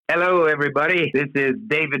Hello, everybody. This is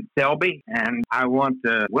David Selby, and I want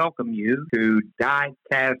to welcome you to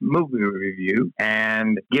Diecast Movie Review.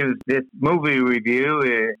 And give this movie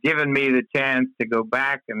review given me the chance to go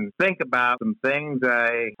back and think about some things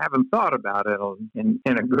I haven't thought about in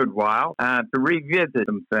a good while, to revisit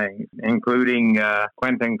some things, including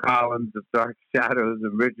Quentin Collins of Dark Shadows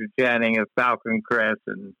and Richard Channing of Falcon Crest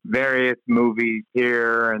and various movies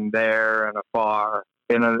here and there and afar.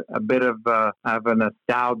 In a bit of a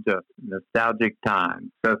nostalgic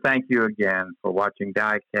time. So thank you again for watching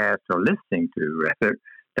Diecast, or listening to, rather,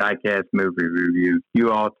 Diecast Movie Review.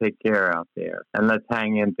 You all take care out there, and let's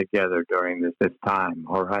hang in together during this time,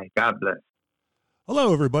 all right? God bless.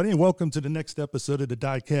 Hello, everybody, and welcome to the next episode of the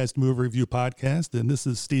Diecast Movie Review Podcast, and this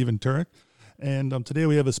is Stephen Turek, and today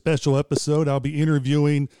we have a special episode. I'll be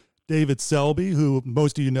interviewing David Selby, who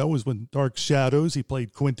most of you know was in Dark Shadows. He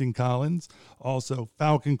played Quentin Collins. Also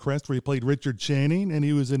Falcon Crest, where he played Richard Channing, and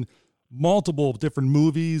he was in multiple different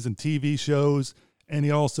movies and TV shows, and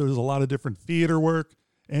he also does a lot of different theater work,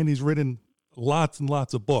 and he's written lots and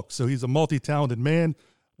lots of books. So he's a multi-talented man.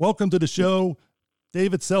 Welcome to the show,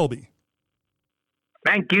 David Selby.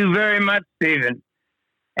 Thank you very much, Stephen.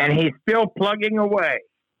 And he's still plugging away.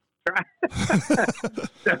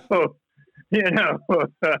 So,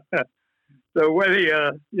 so whether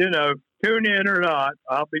you tune in or not,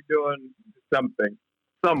 I'll be doing something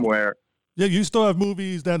somewhere. Yeah, you still have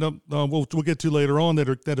movies that we'll get to later on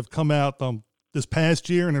that have come out this past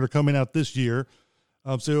year and that are coming out this year.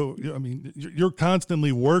 So I mean, you're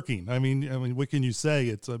constantly working. I mean, what can you say?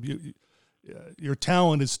 It's your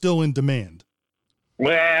talent is still in demand.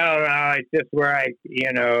 Well, it's just where I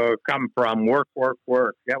come from. Work.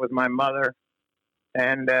 That was my mother,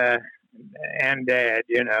 and Dad,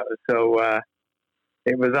 so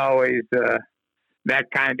it was always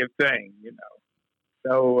that kind of thing,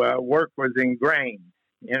 So work was ingrained,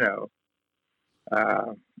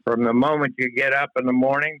 from the moment you get up in the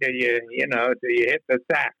morning till you hit the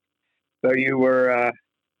sack. So you were,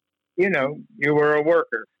 you were a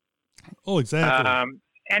worker. Oh, exactly.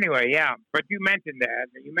 Anyway, yeah, but you mentioned that.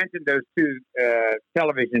 You mentioned those two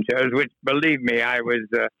television shows, which, believe me, I was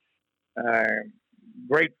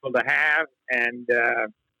grateful to have, and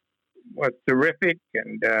was terrific.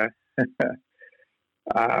 And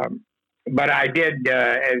but I did,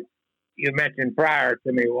 as you mentioned prior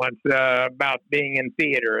to me once, about being in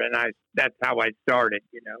theater, and that's how I started,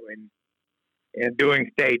 in doing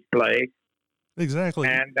stage plays. Exactly.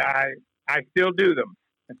 And I still do them.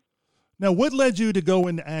 Now, what led you to go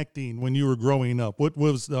into acting when you were growing up? What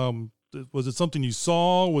was it something you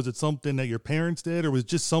saw? Was it something that your parents did, or was it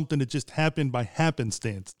just something that just happened by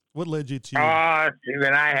happenstance? What led you to?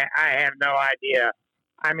 Stephen, I have no idea.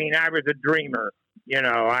 I mean, I was a dreamer.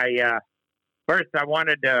 First I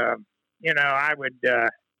wanted to, I would,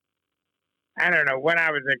 I don't know, when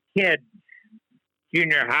I was a kid,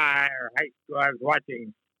 junior high or high school, I was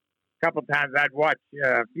watching a couple times. I'd watch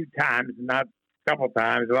a few times, not a couple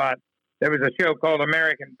times, a lot. There was a show called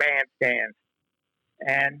American Bandstand,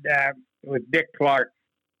 and it was Dick Clark.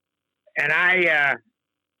 And I,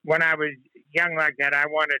 when I was young like that, I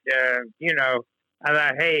wanted to, I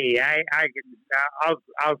thought, hey, I could,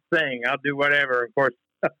 I'll sing, I'll do whatever. Of course,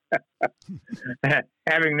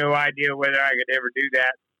 having no idea whether I could ever do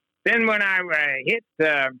that. Then when I hit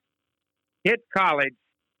college,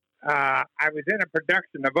 I was in a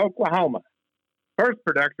production of Oklahoma. First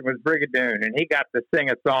production was Brigadoon, and he got to sing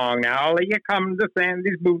a song. Now, all of you come to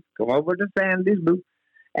Sandy's booth, come over to Sandy's booth.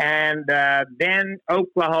 And then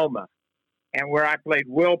Oklahoma, and where I played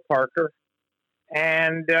Will Parker.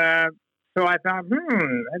 And so I thought,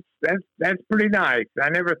 that's pretty nice. I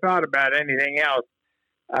never thought about anything else.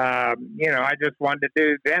 I just wanted to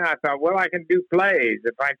do. Then I thought, well, I can do plays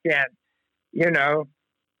if I can't,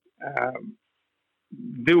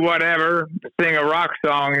 do whatever, sing a rock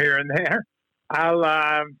song here and there.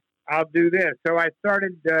 I'll do this. So I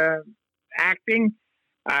started acting.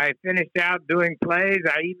 I finished out doing plays.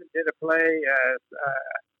 I even did a play,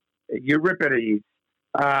 Euripides.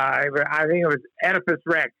 I think it was Oedipus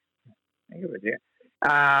Rex. I think it was, yeah.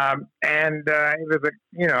 And it was a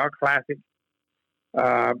classic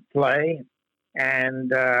play.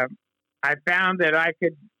 And I found that I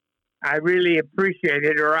really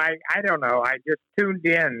appreciated, or I don't know, I just tuned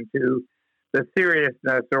in to the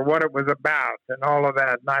seriousness or what it was about and all of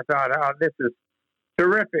that. And I thought, oh, this is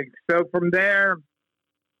terrific. So from there,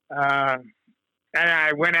 and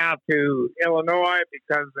I went out to Illinois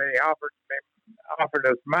because they offered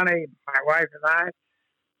us money, my wife and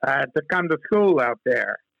I, to come to school out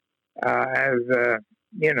there.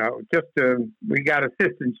 We got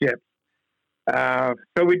assistantships.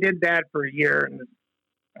 So we did that for a year, and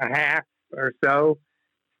a half or so.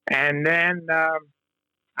 And then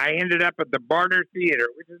I ended up at the Barter Theater,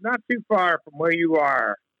 which is not too far from where you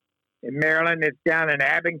are in Maryland. It's down in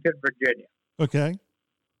Abington, Virginia. Okay.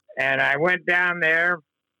 And I went down there.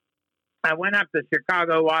 I went up to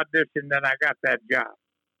Chicago audition, then I got that job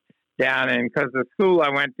down in, because the school I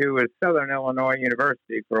went to was Southern Illinois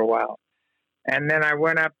University for a while. And then I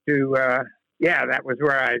went up to, that was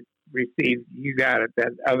where I received, you got it,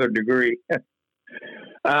 that other degree.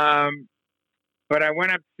 But I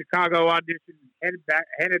went up to Chicago audition,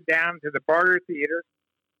 headed down to the Barter Theater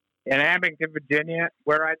in Abington, Virginia,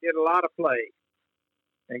 where I did a lot of plays,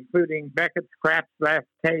 including Beckett's Craps Last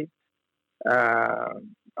Tape, a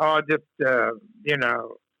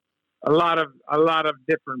lot of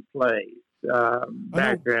different plays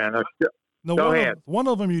back then. Go ahead. One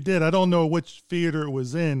of them you did, I don't know which theater it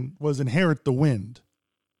was in, was Inherit the Wind.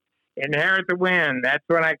 Inherit the Wind. That's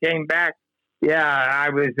when I came back. Yeah, I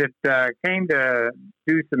was came to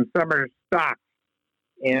do some summer stock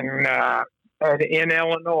in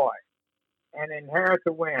Illinois, and Inherit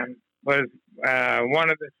the Wind was one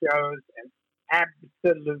of the shows, and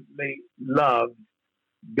absolutely loved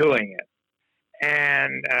doing it.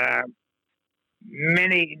 And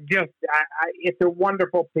it's a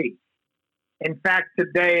wonderful piece. In fact,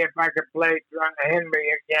 today, if I could play John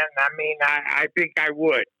Henry again, I think I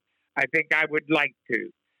would. I think I would like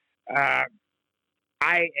to.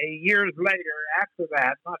 Years later, after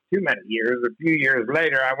that, not too many years, a few years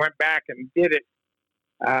later, I went back and did it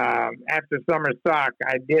after summer stock.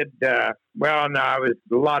 I did, it was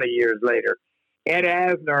a lot of years later. Ed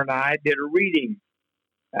Asner and I did a reading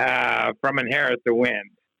from Inherit the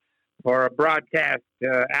Wind for a broadcast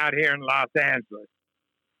out here in Los Angeles.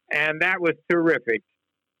 And that was terrific.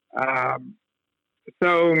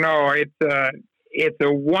 It's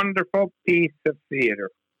a wonderful piece of theater.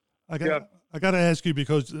 I got to ask you,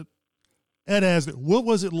 because Ed Asner, what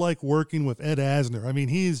was it like working with Ed Asner? I mean,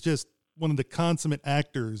 he's just one of the consummate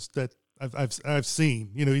actors that I've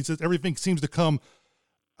seen. You know, he says everything seems to come.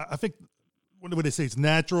 I think, what would they say? It's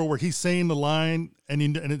natural, where he's saying the line and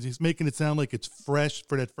he's making it sound like it's fresh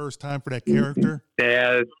for that first time for that character.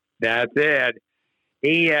 That's Ed.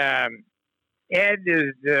 Ed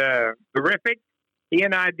is terrific. He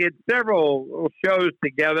and I did several shows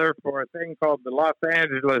together for a thing called the Los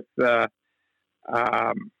Angeles.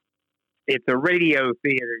 It's a radio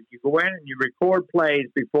theater. You go in and you record plays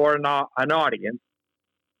before an audience.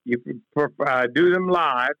 You do them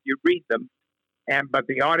live. You read them, but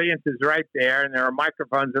the audience is right there, and there are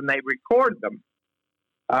microphones, and they record them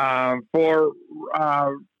for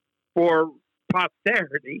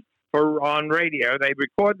posterity. On radio, they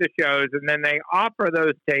record the shows, and then they offer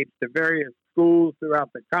those tapes to various schools throughout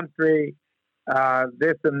the country,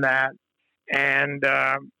 this and that, and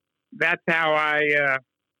that's how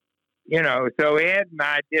so Ed and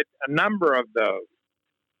I did a number of those,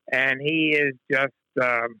 and he is just,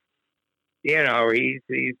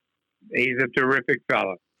 he's a terrific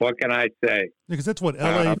fellow. What can I say? Because that's what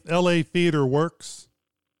LA Theater Works.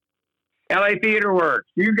 LA Theater Works.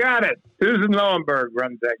 You got it. Susan Lowenberg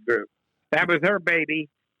runs that group. That was her baby,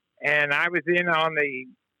 and I was in on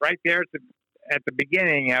right there at the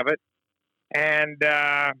beginning of it, and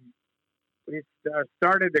we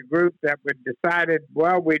started a group that we decided,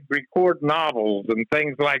 we'd record novels and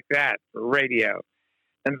things like that for radio,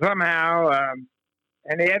 and somehow,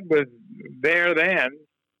 and Ed was there then,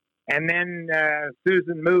 and then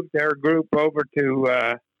Susan moved her group over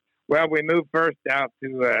to, we moved first out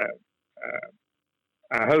to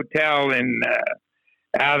a hotel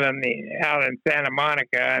out in Santa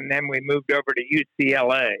Monica, and then we moved over to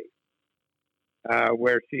UCLA,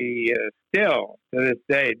 where she still to this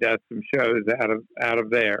day does some shows out of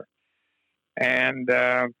there, and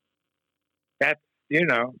that's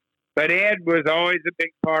But Ed was always a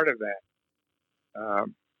big part of that.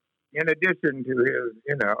 In addition to his,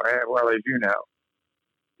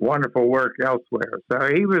 wonderful work elsewhere. So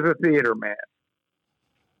he was a theater man.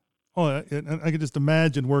 Oh, I can just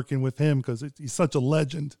imagine working with him, because he's such a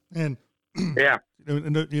legend, and yeah,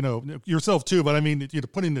 yourself too. But I mean,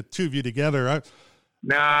 putting the two of you together,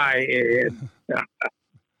 yeah,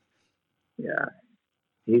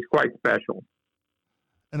 he's quite special.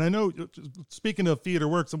 And I know, speaking of Theater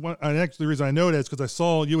Works, the reason I know that is because I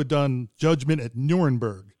saw you had done Judgment at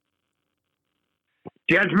Nuremberg.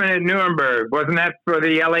 Judgment at Nuremberg, wasn't that for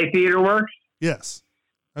the LA Theater Works? Yes,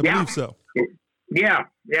 I believe so. Yeah.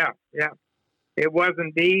 It was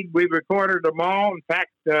indeed. We recorded them all. In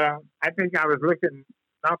fact, I think I was looking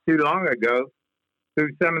not too long ago through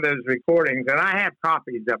some of those recordings, and I have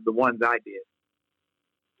copies of the ones I did.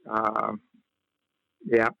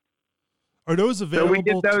 Yeah. Are those So available? we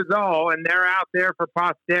did those all, and they're out there for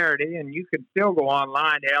posterity, and you can still go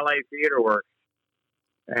online to LA Theater Works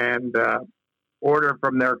and order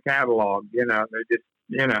from their catalog. You know, they just,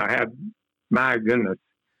 have, my goodness.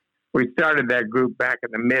 We started that group back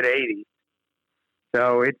in the mid-'80s,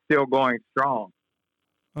 so it's still going strong.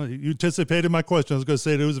 You anticipated my question. I was going to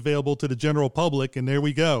say that it was available to the general public, and there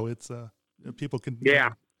we go. It's people can. Yeah.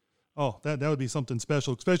 Oh, that would be something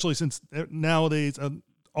special, especially since nowadays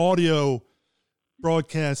audio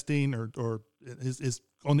broadcasting or is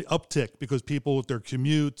on the uptick because people with their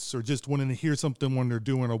commutes or just wanting to hear something when they're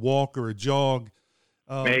doing a walk or a jog.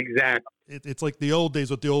 Exactly. It's like the old days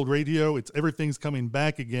with the old radio. Everything's coming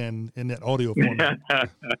back again in that audio format.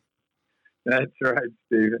 That's right,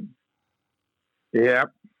 Stephen.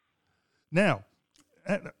 Yep. Now,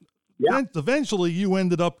 eventually you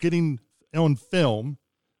ended up getting on film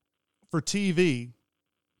for TV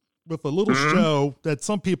with a little show that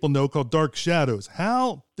some people know called Dark Shadows.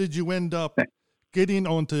 How did you end up getting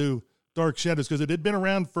onto Dark Shadows? Because it had been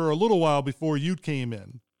around for a little while before you came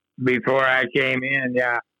in. Before I came in,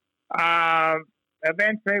 yeah.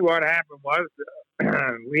 Eventually what happened was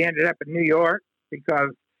we ended up in New York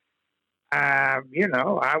because, I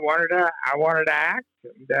wanted to act.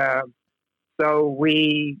 And, so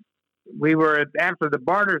we were after the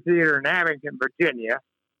Barter Theater in Abington, Virginia,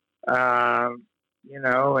 and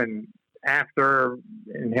after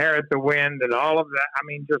Inherit the Wind and all of that. I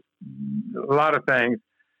mean, just a lot of things.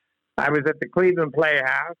 I was at the Cleveland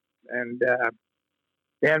Playhouse, and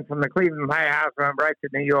then from the Cleveland Playhouse, I went right to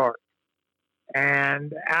New York.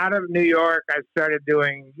 And out of New York, I started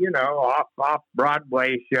doing, off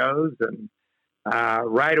Broadway shows and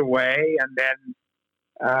right away, and then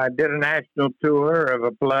did a national tour of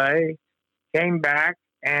a play, came back,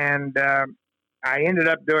 and I ended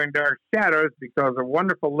up doing Dark Shadows because a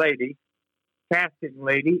wonderful lady, casting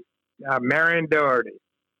lady, Marion Doherty.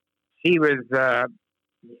 She was a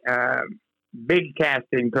big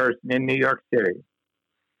casting person in New York City.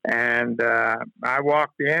 And I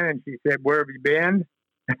walked in, and she said, "Where have you been?"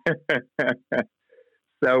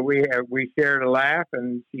 So we shared a laugh,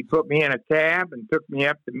 and she put me in a cab and took me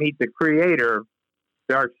up to meet the creator of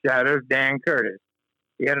Dark Shadows, Dan Curtis.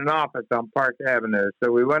 He had an office on Park Avenue.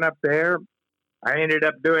 So we went up there. I ended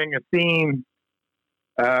up doing a scene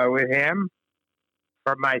with him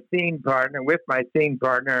with my scene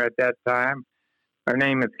partner at that time. Her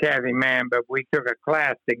name is Kathy Mann, but we took a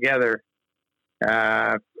class together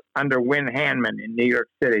under Win Hanman in New York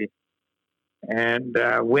City. And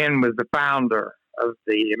Win was the founder of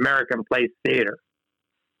the American Place Theater.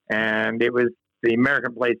 And it was the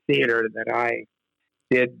American Place Theater that I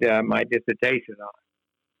did my dissertation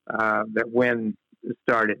on, that Win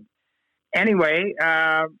started. Anyway,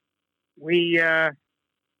 with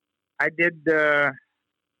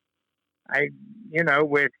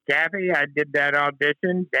Kathy, I did that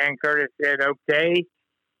audition. Dan Curtis said, "Okay,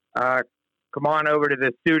 come on over to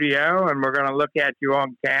the studio and we're going to look at you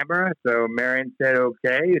on camera." So Marion said,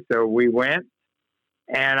 "Okay." So we went,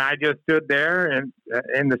 and I just stood there in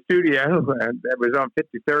the studio that was on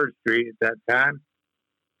 53rd Street at that time,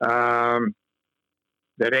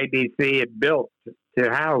 that ABC had built to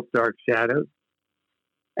house Dark Shadows.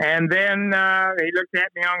 And then he looked at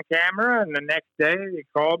me on camera, and the next day he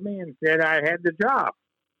called me and said I had the job.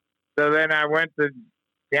 So then I went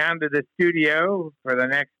down to the studio for the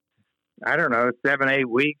next, 7-8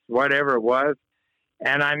 weeks, whatever it was,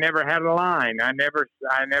 and I never had a line. I never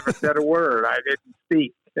said a word. I didn't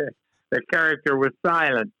speak. The character was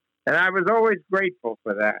silent, and I was always grateful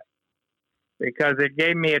for that because it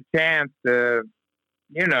gave me a chance to,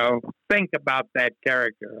 think about that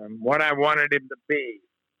character and what I wanted him to be.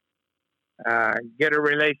 Get a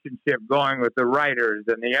relationship going with the writers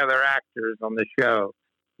and the other actors on the show,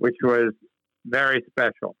 which was very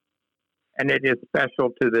special. And it is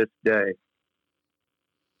special to this day.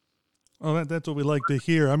 Well, that's what we like to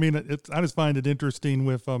hear. I mean, I just find it interesting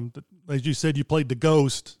with, as you said, you played the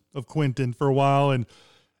ghost of Quentin for a while, and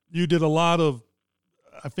you did a lot of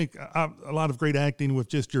great acting with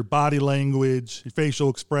just your body language, your facial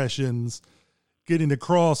expressions, getting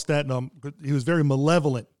across that he was very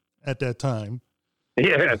malevolent at that time.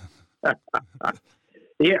 Yes.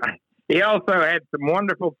 Yeah. He also had some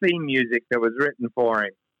wonderful theme music that was written for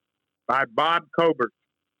him by Bob Cobert.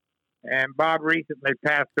 And Bob recently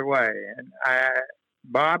passed away. And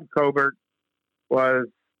Bob Cobert was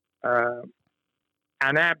an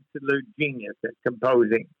absolute genius at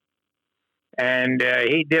composing. And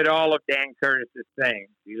he did all of Dan Curtis's things.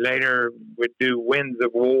 He later would do Winds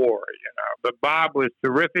of War, But Bob was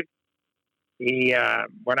terrific. he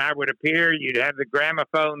when I would appear, you'd have the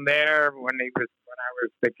gramophone there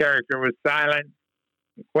the character was silent.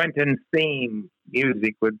 Quentin's theme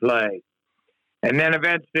music would play, and then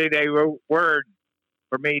eventually they wrote words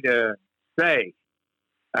for me to say,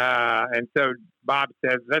 and so Bob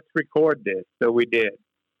says, "Let's record this." So we did,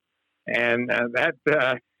 and that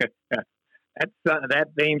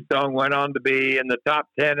theme song went on to be in the top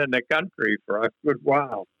 10 in the country for a good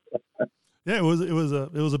while. Yeah, it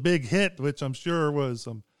was a big hit, which I'm sure was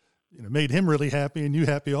made him really happy and you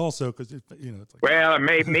happy also, because it's like, well, it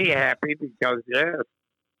made me happy because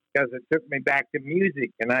it took me back to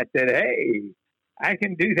music, and I said, "Hey, I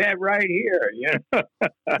can do that right here."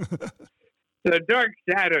 So Dark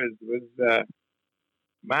Shadows was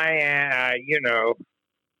my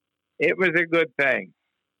it was a good thing,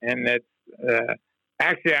 and it's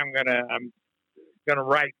actually I'm gonna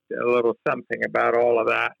write a little something about all of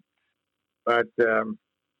that. But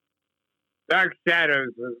Dark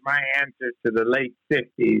Shadows was my answer to the late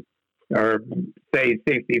 60s, or say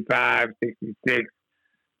 65, 66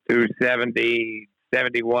 through 70,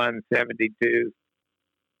 71, 72,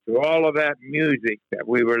 to all of that music that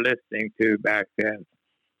we were listening to back then.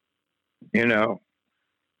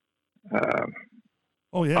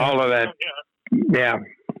 Oh yeah, all of that. Yeah.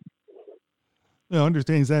 I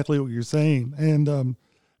understand exactly what you're saying, and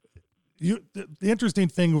the interesting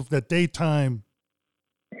thing with that daytime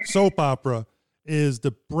soap opera is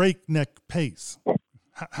the breakneck pace.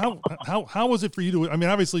 How was it for you to? I mean,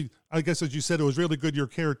 obviously, I guess as you said, it was really good. Your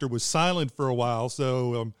character was silent for a while,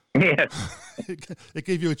 so yes, it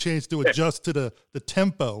gave you a chance to adjust to the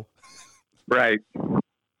tempo. Right.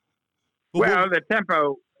 Well, the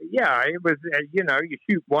tempo, yeah, it was. You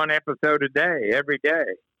shoot one episode a day, every day.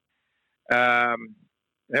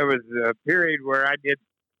 There was a period where I did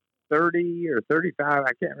 30 or 35,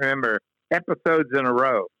 I can't remember, episodes in a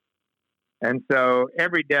row. And so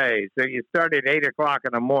every day, so you start at 8 o'clock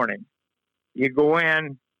in the morning. You go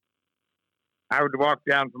in, I would walk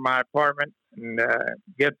down from my apartment and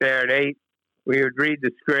get there at 8. We would read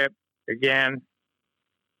the script again.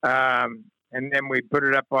 And then we put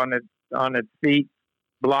it up on its feet,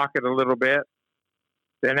 block it a little bit.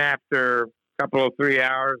 Then after a couple of 3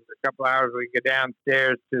 hours, we go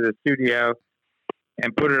downstairs to the studio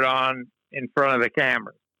and put it on in front of the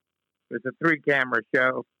camera. It's a 3-camera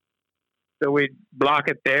show. So we'd block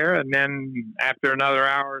it there, and then after another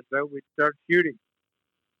hour or so, we'd start shooting.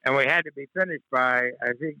 And we had to be finished by,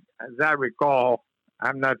 I think, as I recall,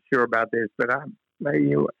 I'm not sure about this, but I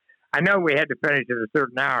know we had to finish at a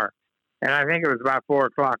certain hour. And I think it was about 4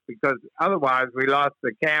 o'clock, because otherwise we lost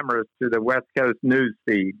the cameras to the West Coast news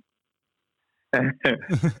feed.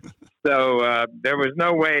 So there was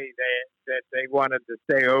no way that they wanted to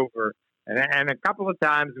stay over. And a couple of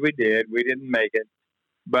times we did. We didn't make it.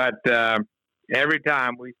 But every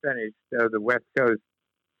time we finished, so the West Coast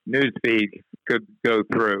news feed could go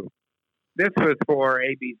through. This was for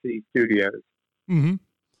ABC Studios. Mm-hmm.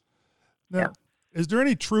 Now, is there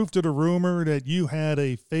any truth to the rumor that you had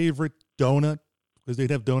a favorite donut? Because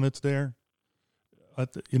they'd have donuts there. Well,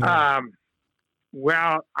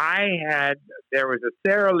 there was a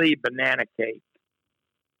Sara Lee banana cake,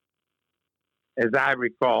 as I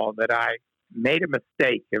recall, that I made a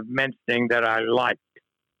mistake of mentioning that I liked.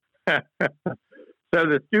 So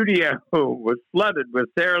the studio was flooded with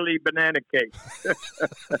Sara Lee banana cake.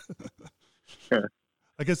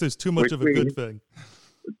 I guess there's too much of a good thing.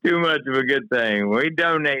 Too much of a good thing. We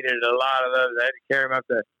donated a lot of those. I had to carry them up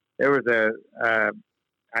there was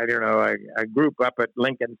a group up at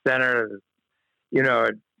Lincoln Center,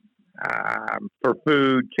 for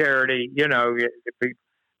food, charity,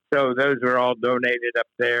 so those were all donated up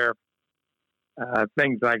there,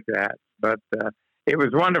 things like that. But it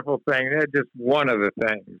was a wonderful thing. That's just one of the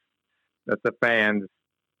things that the fans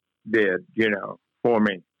did, for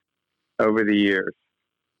me over the years,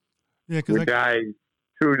 which I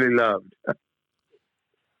truly loved.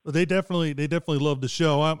 Well, they definitely loved the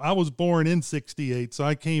show. I was born in '68, so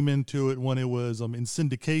I came into it when it was in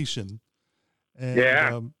syndication,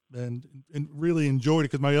 and and really enjoyed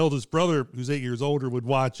it, because my eldest brother, who's 8 years older, would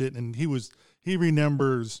watch it, and he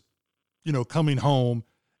remembers, coming home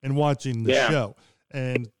and watching the show,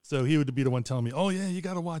 and so he would be the one telling me, "Oh yeah, you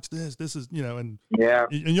got to watch this. This is and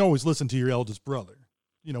you always listen to your eldest brother,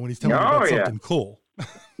 when he's telling you about something cool."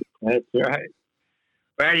 That's right.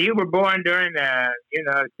 Well, you were born during the,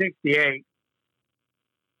 68.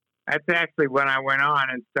 That's actually when I went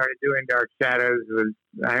on and started doing Dark Shadows.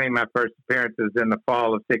 I think my first appearance was in the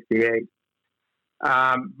fall of 68.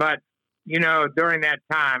 But, during that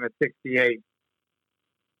time of 68,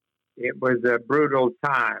 it was a brutal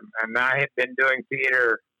time. And I had been doing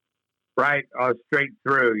theater right straight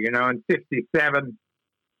through. You know, in '67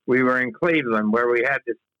 we were in Cleveland where we had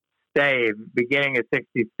to stay beginning of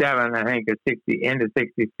 '67, I think, or into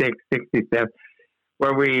 '66, '67,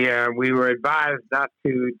 where we were advised not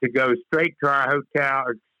to go straight to our hotel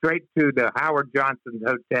or straight to the Howard Johnson's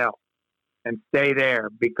hotel and stay there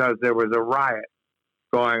because there was a riot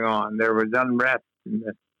going on. There was unrest in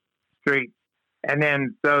the streets. And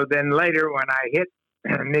then later when I hit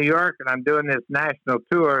New York and I'm doing this national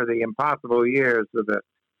tour, The Impossible Years, with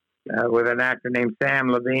an actor named Sam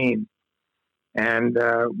Levine, and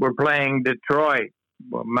we're playing Detroit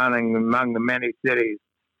among the many cities.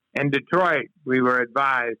 In Detroit, we were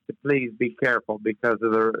advised to please be careful because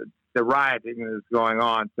of the rioting that was going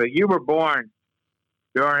on. So you were born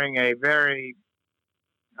during a very,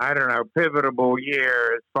 I don't know, pivotal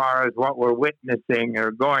year as far as what we're witnessing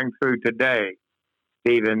or going through today.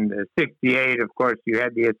 Stephen, 68, of course, you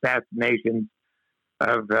had the assassinations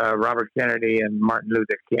of Robert Kennedy and Martin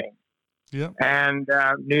Luther King. Yep. And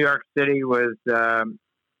New York City was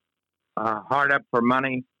hard up for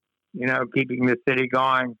money, you know, keeping the city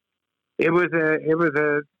going. It was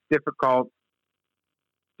a difficult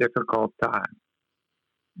time.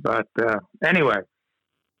 But anyway.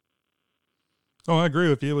 Oh, I agree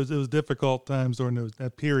with you. It was difficult times during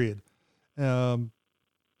that period. But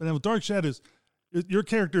then with Dark Shadows, your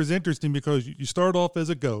character is interesting because you start off as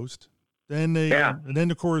a ghost, then and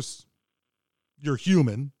then of course you're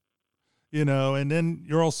human, you know, and then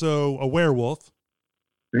you're also a werewolf.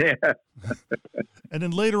 Yeah. And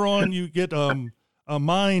then later on you get a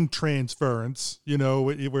mind transference, you know,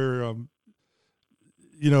 where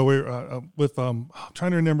with I'm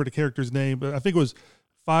trying to remember the character's name, but I think it was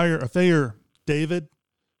Fair David.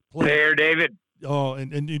 Fair David. Oh,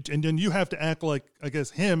 and then you have to act like, I guess,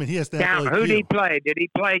 him, and he has to act like who you. Did he play? Did he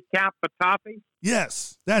play Count Batoffi?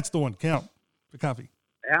 Yes, that's the one, Count Batoffi.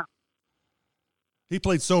 Yeah. He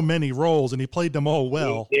played so many roles, and he played them all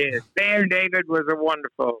well. He did. Fair David was a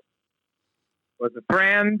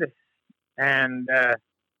friend, and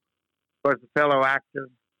was a fellow actor.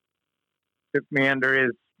 Took me under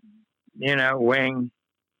his, wing.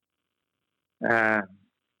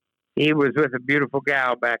 He was with a beautiful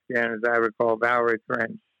gal back then, as I recall, Valerie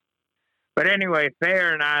French. But anyway,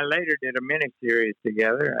 Fair and I later did a miniseries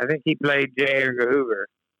together. I think he played J. Edgar Hoover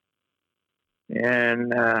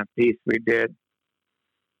in a piece we did.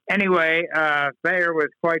 Anyway, Fair was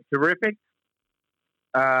quite terrific.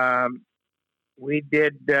 We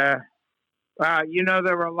did, there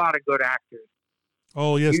were a lot of good actors.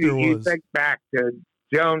 Oh, yes, there was. You think back to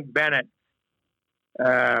Joan Bennett,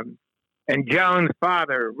 and Joan's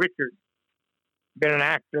father, Richard, been an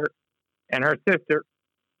actor, and her sister,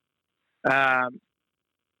 Constance,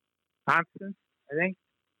 I think.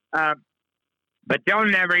 But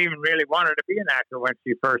Joan never even really wanted to be an actor when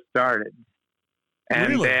she first started. And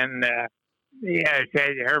really? Then,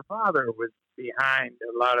 her father was behind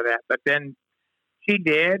a lot of that. But then she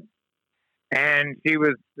did, and she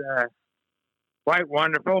was quite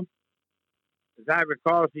wonderful. As I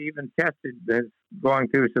recall, she even tested, going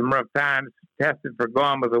through some rough times, tested for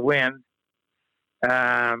Gone with the Wind.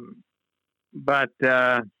 But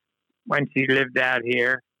when she lived out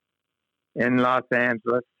here in Los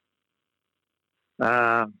Angeles,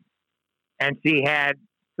 and she had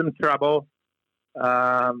some trouble,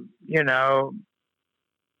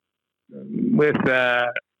 with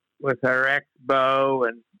her ex-beau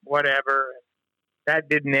and whatever. That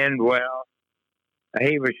didn't end well.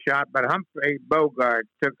 He was shot, but Humphrey Bogart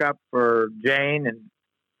took up for Jane and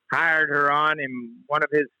hired her on in one of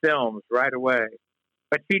his films right away.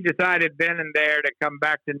 But she decided then and there to come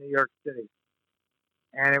back to New York City.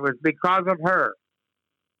 And it was because of her,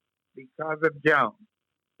 because of Joan,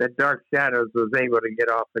 that Dark Shadows was able to get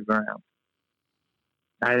off the ground.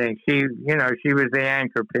 I think she was the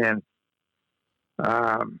anchor pin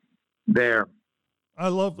there. I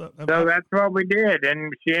love that. So that's what we did.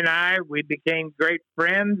 And she and we became great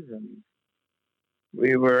friends. And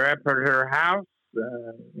we were up at her house.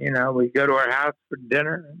 We'd go to her house for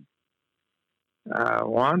dinner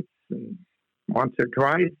once or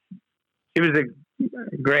twice. She was a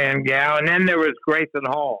grand gal. And then there was Grayson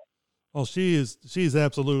Hall. Oh, she's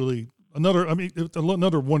absolutely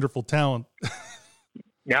another wonderful talent.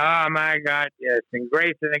 Oh, my God, yes. And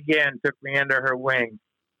Grayson, again, took me under her wing.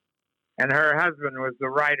 And her husband was the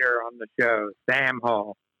writer on the show, Sam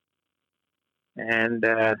Hall. And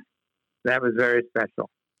that was very special.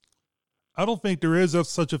 I don't think there is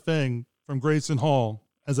such a thing from Grayson Hall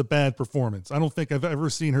as a bad performance. I don't think I've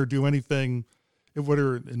ever seen her do anything,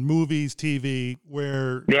 whether in movies, TV,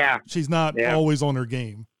 where she's not always on her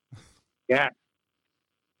game. Yeah.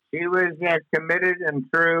 He was committed and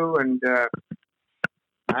true, and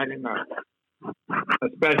I don't know, a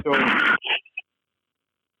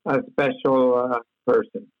special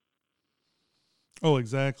person. Oh,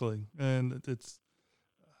 exactly. And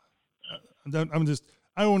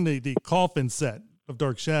I own the coffin set of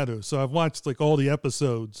Dark Shadows, so I've watched like all the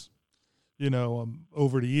episodes,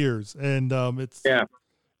 over the years, and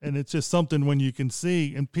it's just something when you can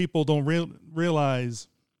see, and people don't realize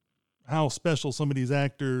how special some of these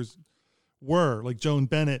actors were, like Joan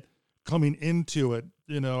Bennett coming into it.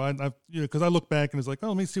 Because I look back and it's like, oh,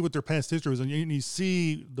 let me see what their past history was, and you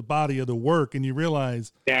see the body of the work, and you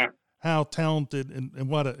realize how talented and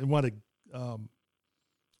what a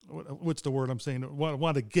what's the word I'm saying?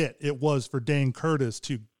 What a get it was for Dan Curtis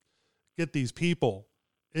to get these people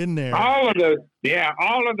in there. All of those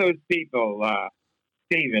people,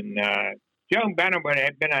 Stephen. Joan Bennett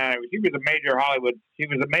had been she was a major Hollywood. She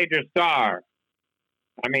was a major star.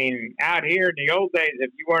 I mean, out here in the old days,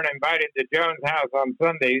 if you weren't invited to Joan's house on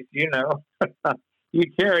Sundays, you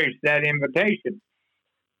cherished that invitation.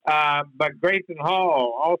 But Grayson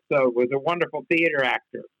Hall also was a wonderful theater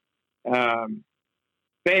actor.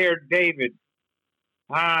 Bayard David,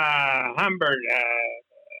 Humbert,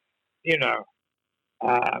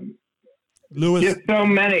 Lewis. Just so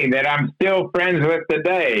many that I'm still friends with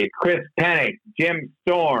today. Chris Pennick, Jim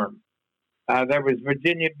Storm. There was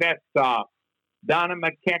Virginia Betzoff, Donna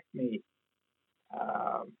McKechnie.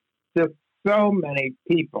 Just so many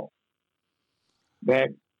people that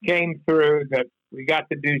came through that we got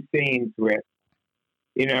to do scenes with,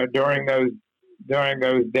 during those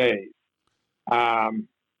days.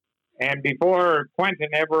 And before Quentin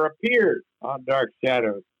ever appeared on Dark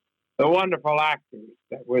Shadows, the wonderful actors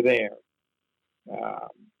that were there.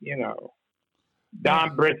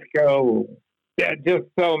 Don Briscoe, just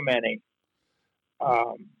so many.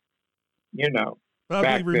 I'd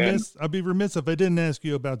be remiss if I didn't ask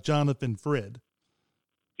you about Jonathan Frid.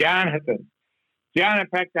 Jonathan. In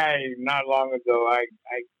fact, not long ago, I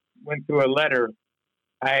went through a letter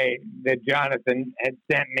that Jonathan had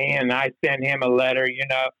sent me, and I sent him a letter.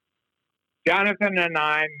 Jonathan and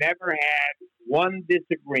I never had one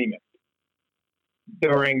disagreement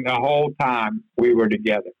during the whole time we were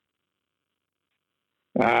together.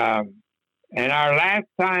 And our last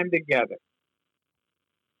time together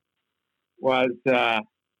was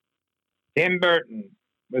Tim Burton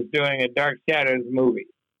was doing a Dark Shadows movie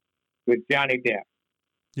with Johnny Depp.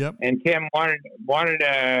 Yep. And Tim wanted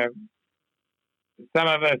some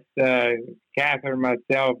of us, Catherine,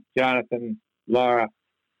 myself, Jonathan, Laura,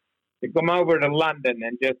 to come over to London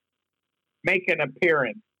and just make an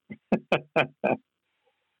appearance.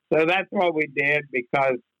 So that's what we did,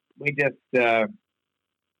 because we just, I've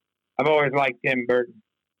always liked Tim Burton,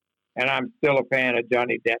 and I'm still a fan of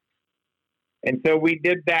Johnny Depp. And so we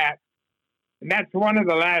did that. And that's one of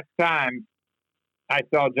the last times I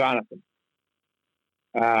saw Jonathan.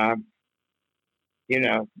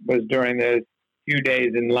 Was during those few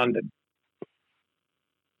days in London.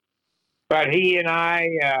 But he and I,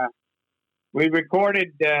 we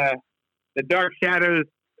recorded the Dark Shadows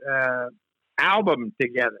album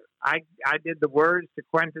together. I did the words to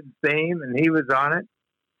Quentin's theme, and he was on it.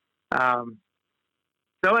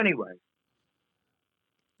 So anyway,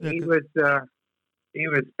 he was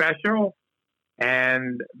special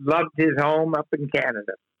and loved his home up in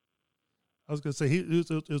Canada. I was going to say it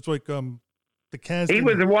was like the cast. He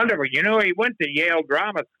was wonderful. He went to Yale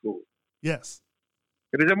Drama School. Yes,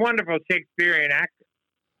 he was a wonderful Shakespearean actor.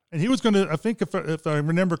 And he was going to. I think if I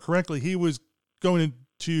remember correctly, he was going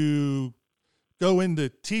to go into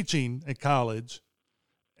teaching at college,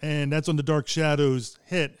 and that's when the Dark Shadows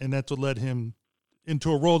hit, and that's what led him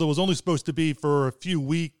into a role that was only supposed to be for a few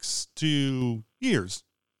weeks to years.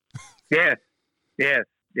 Yes.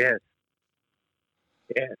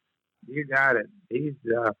 You got it. He's,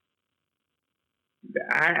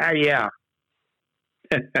 yeah.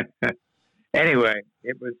 Anyway,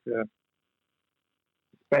 it was a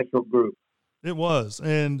special group. It was.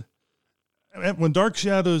 And when Dark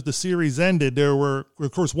Shadows, the series ended, there were,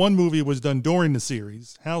 of course, one movie was done during the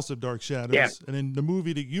series, House of Dark Shadows. Yeah. And then the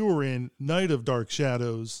movie that you were in, Night of Dark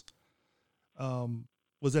Shadows,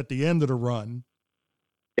 was at the end of the run.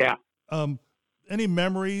 Yeah. Any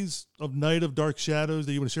memories of Night of Dark Shadows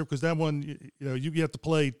that you want to share? Because that one, you have to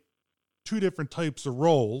play two different types of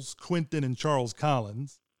roles, Quentin and Charles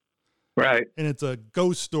Collins. Right. And it's a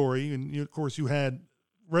ghost story. And of course, you had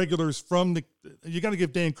regulars you got to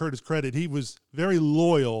give Dan Curtis credit. He was very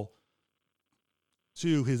loyal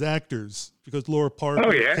to his actors, because Laura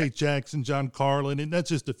Parker, Kate Jackson, John Carlin, and that's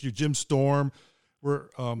just a few. Jim Storm,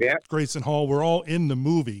 Grayson Hall, were all in the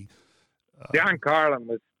movie. John Carlin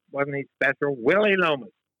was Wasn't he special? Willie Lomas.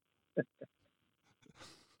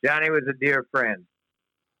 Johnny was a dear friend.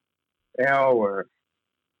 They all were.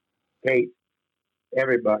 Kate,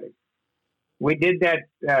 everybody. We did that,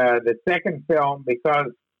 the second film,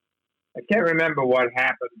 because I can't remember what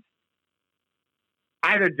happened.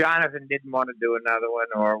 Either Jonathan didn't want to do another one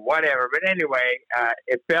or whatever. But anyway,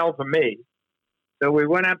 it fell to me. So we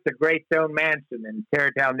went up to Greystone Mansion in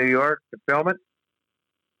Tarrytown, New York to film it.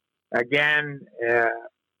 Again,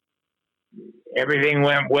 everything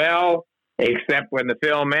went well, except when the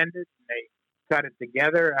film ended. And they cut it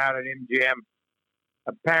together out at MGM.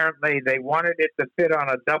 Apparently, they wanted it to fit on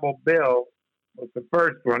a double bill with the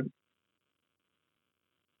first one.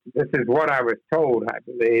 This is what I was told, I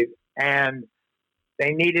believe. And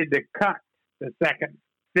they needed to cut the second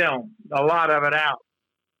film, a lot of it out.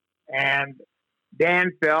 And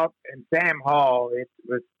Dan felt, and Sam Hall, it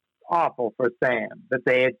was awful for Sam that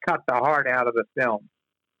they had cut the heart out of the film.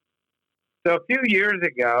 So a few years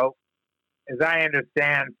ago, as I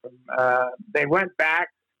understand, they went back,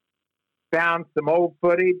 found some old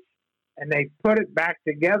footage, and they put it back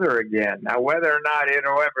together again. Now, whether or not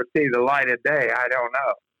it'll ever see the light of day, I don't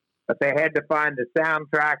know. But they had to find the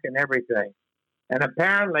soundtrack and everything. And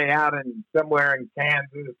apparently out in somewhere in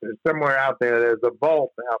Kansas or somewhere out there, there's a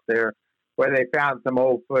vault out there where they found some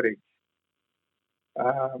old footage.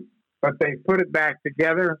 But they put it back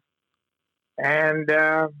together, and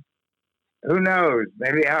who knows?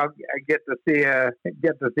 Maybe I get to see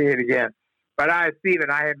it again. But Stephen,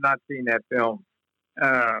 I have not seen that film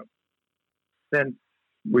since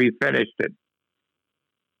we finished it,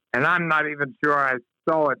 and I'm not even sure I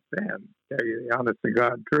saw it then. To tell you the honest to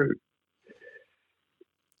God truth.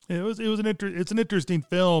 It's an interesting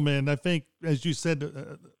film, and I think, as you said,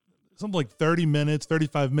 something like 30 minutes,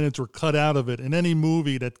 35 minutes were cut out of it. And any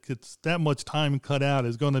movie that gets that much time cut out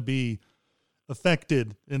is going to be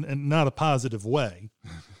affected in not a positive way.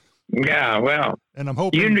 Yeah, well, and I'm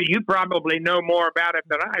hoping you probably know more about it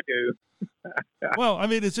than I do. Well, I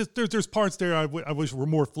mean, it's just there's parts there I wish were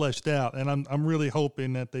more fleshed out, and I'm really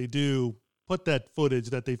hoping that they do put that footage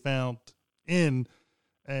that they found in.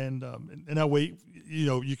 And that way,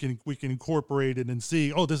 we can incorporate it and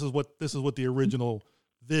see, this is what the original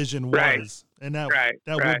vision was. Right. And that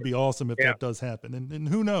would be awesome if that does happen. And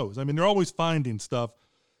who knows? I mean, they're always finding stuff,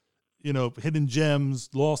 hidden gems,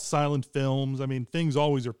 lost silent films. I mean, things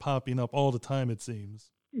always are popping up all the time, it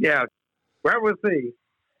seems. Yeah. Where was he?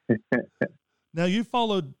 Now, you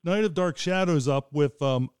followed Night of Dark Shadows up with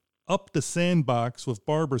Up the Sandbox with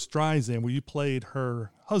Barbara Streisand, where you played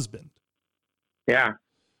her husband. Yeah.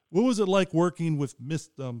 What was it like working with Miss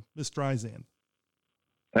Streisand?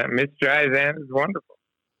 Miss Streisand is wonderful.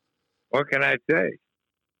 What can I say?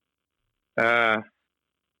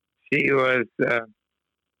 She was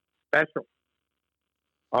special.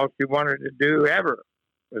 All she wanted to do ever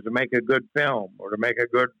was to make a good film or to make a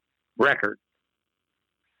good record,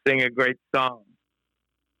 sing a great song,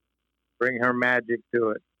 bring her magic to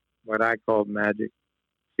it, what I called magic.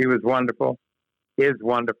 She was wonderful, is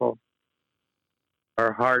wonderful.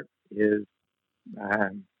 Her heart is,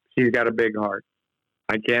 she's got a big heart.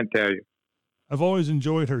 I can't tell you. I've always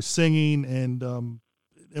enjoyed her singing and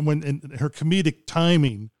her comedic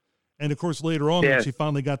timing. And of course, later on, when she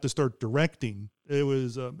finally got to start directing, it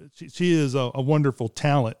was, she is a wonderful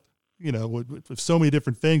talent, with so many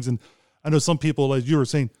different things. And I know some people, as you were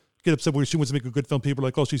saying, get upset when she wants to make a good film. People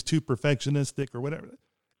are like, she's too perfectionistic or whatever.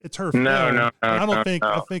 It's her film. No. I don't think,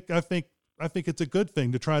 no. I think it's a good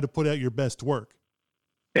thing to try to put out your best work.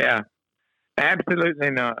 Yeah, absolutely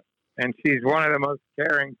not. And she's one of the most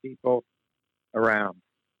caring people around.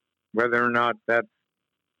 Whether or not that's,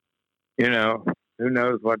 who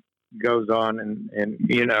knows what goes on and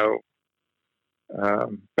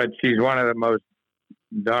but she's one of the most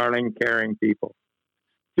darling, caring people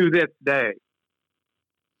to this day.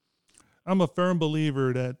 I'm a firm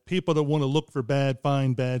believer that people that want to look for bad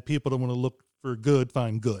find bad. People that want to look for good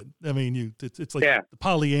find good. I mean, it's like the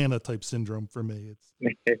Pollyanna type syndrome for me.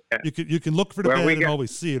 It's you can look for the bad and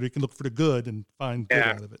always see it. Or you can look for the good and find good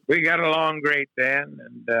out of it. We got along great then,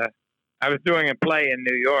 and I was doing a play in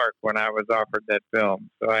New York when I was offered that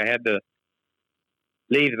film, so I had to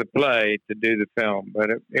leave the play to do the film,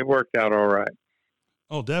 but it worked out all right.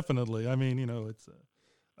 Oh, definitely. I mean, it's.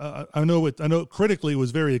 I know critically it was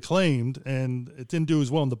very acclaimed, and it didn't do as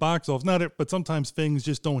well in the box office. But sometimes things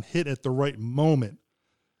just don't hit at the right moment.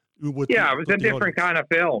 It was a different kind of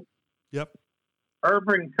film. Yep.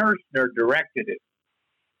 Irvin Kershner directed it.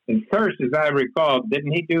 And first, as I recall,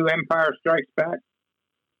 didn't he do Empire Strikes Back?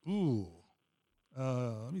 Ooh.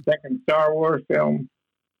 Second Star Wars film?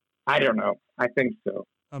 I don't know. I think so.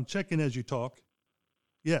 I'm checking as you talk.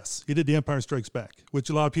 Yes, he did The Empire Strikes Back, which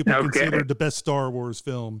a lot of people Okay. consider the best Star Wars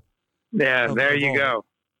film. Yeah, of there you all. go.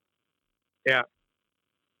 Yeah.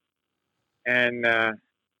 And,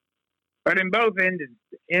 but in both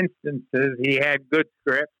instances, he had good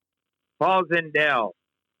scripts. Paul Zindel,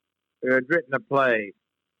 who had written a play,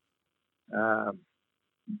 that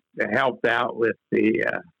helped out with the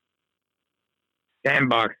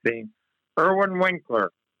sandbox theme. Irwin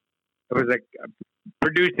Winkler. It was a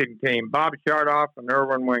producing team. Bob Chartoff and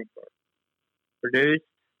Irwin Winkler produced.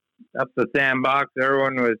 Up the sandbox.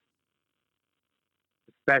 Irwin was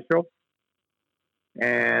special.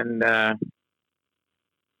 And,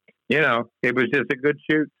 it was just a good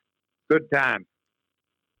shoot, good time.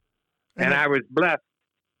 And I was blessed.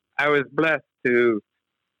 I was blessed to,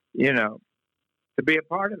 to be a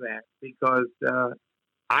part of that because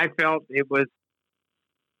I felt it was,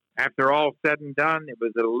 after all said and done, it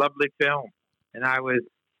was a lovely film. And I was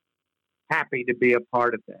happy to be a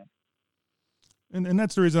part of that. And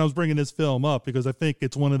that's the reason I was bringing this film up, because I think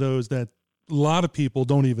it's one of those that a lot of people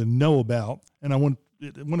don't even know about. And one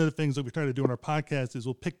of the things that we try to do on our podcast is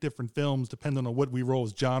we'll pick different films depending on what we roll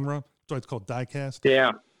as genre. That's why it's called Diecast.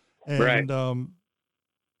 Yeah. And, right. Up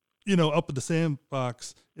at the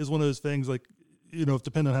Sandbox is one of those things like,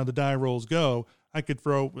 depending on how the die rolls go, I could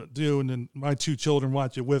and then my two children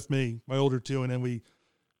watch it with me, my older two, and then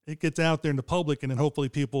it gets out there in the public, and then hopefully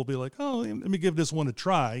people will be like, oh, let me give this one a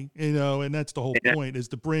try, and that's the whole point, is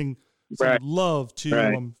to bring some love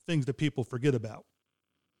to things that people forget about.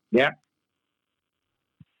 Yeah.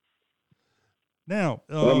 Now,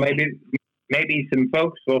 well, maybe some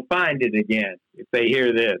folks will find it again if they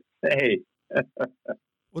hear this. Hey.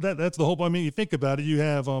 Well, that's the whole point. I mean, you think about it. You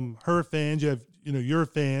have her fans, you have your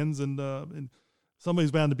fans, and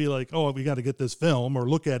somebody's bound to be like, oh, we got to get this film or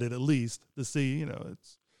look at it at least to see.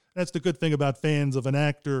 That's the good thing about fans of an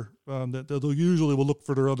actor, that they'll usually will look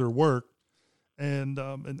for their other work, and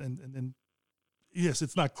yes,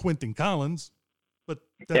 it's not Quentin Collins, but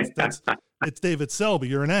that's it's David Selby.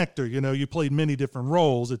 You're an actor. You played many different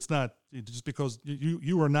roles. It's not just because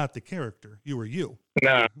you are not the character. You are you.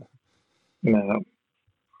 No.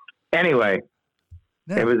 Anyway,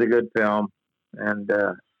 it was a good film. And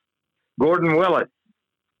Gordon Willis.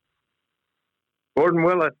 Gordon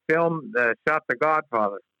Willis shot The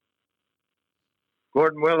Godfather.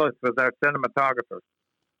 Gordon Willis was our cinematographer.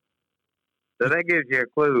 So that gives you a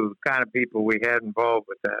clue the kind of people we had involved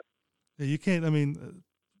with that. Yeah, you can't,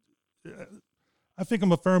 I think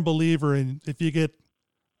I'm a firm believer in, if you get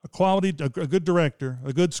a good director,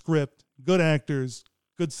 a good script, good actors,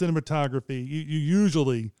 good cinematography, you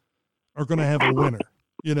usually are going to have a winner.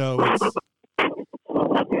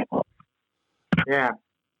 Yeah.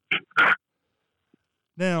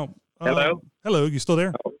 Now, hello, you still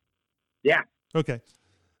there? Yeah. Okay.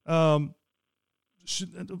 That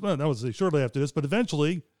was shortly after this, but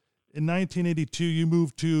eventually in 1982, you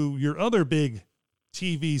moved to your other big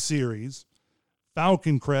TV series,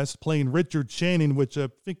 Falcon Crest, playing Richard Channing, which I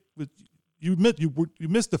think you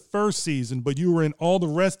missed the first season, but you were in all the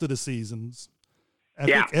rest of the seasons. I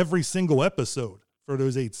think every single episode for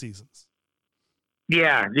those 8 seasons.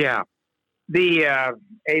 Yeah. The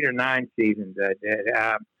 8 or 9 seasons I did.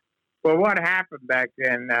 Well, what happened back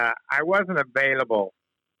then, I wasn't available.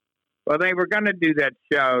 Well, they were going to do that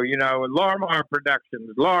show, Lorimar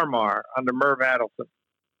Productions, Lorimar, under Merv Adelson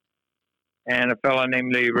and a fellow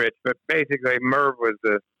named Lee Rich. But basically, Merv was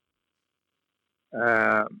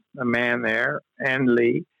the man there, and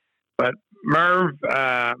Lee. But Merv,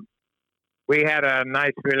 we had a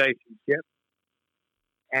nice relationship,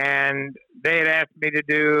 and they had asked me to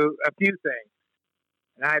do a few things,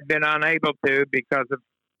 and I'd been unable to because of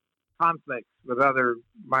conflicts with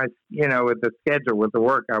with the schedule, with the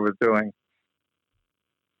work I was doing.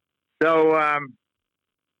 So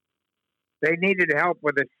they needed help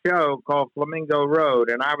with a show called Flamingo Road,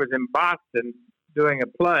 and I was in Boston doing a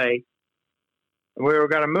play. And we were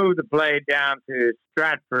going to move the play down to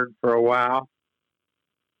Stratford for a while,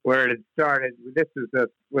 where it had started. This is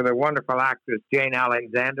with a wonderful actress, Jane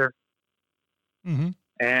Alexander. Mm-hmm.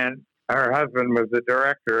 And her husband was the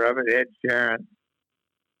director of it, Ed Sheeran.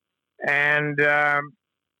 And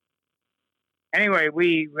anyway,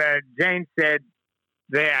 Jane said,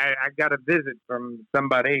 I got a visit from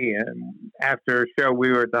somebody, and after a show, we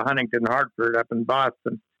were at the Huntington Hartford up in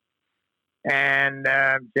Boston. And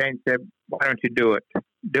Jane said, why don't you do it?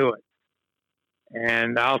 Do it.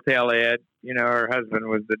 And I'll tell Ed, her husband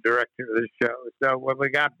was the director of the show. So when we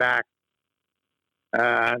got back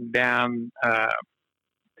down to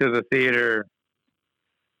the theater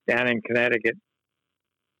down in Connecticut,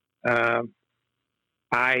 I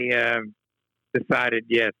decided,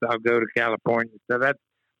 yes, I'll go to California. So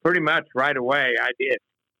pretty much right away I did.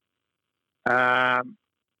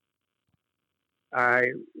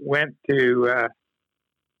 I went to,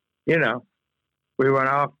 we went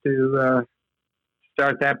off to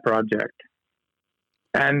start that project.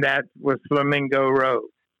 And that was Flamingo Road.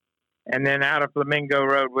 And then out of Flamingo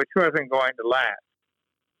Road, which wasn't going to last,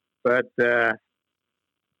 but there's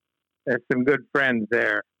some good friends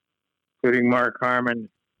there, including Mark Harmon,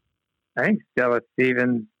 I think Stella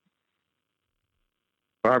Stevens,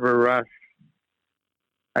 Barbara Rush.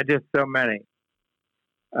 So many.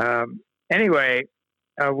 Anyway,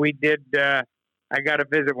 we did, I got a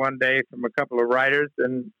visit one day from a couple of writers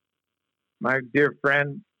and my dear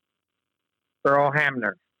friend, Earl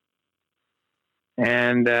Hamner.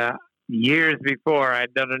 And years before,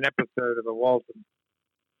 I'd done an episode of The Walton.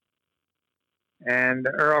 And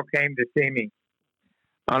Earl came to see me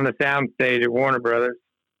on the soundstage at Warner Brothers.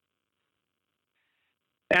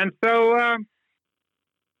 And so a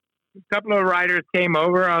couple of writers came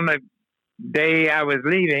over on the day I was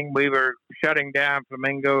leaving. We were shutting down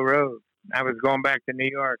Flamingo Road. I was going back to New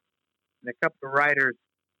York. And a couple of writers,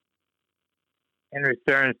 Henry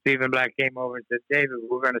Stern, Stephen Black, came over and said, David,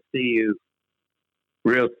 we're going to see you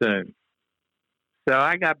real soon. So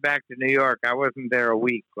I got back to New York. I wasn't there a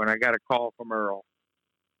week when I got a call from Earl.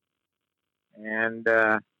 And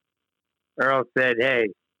Earl said, hey,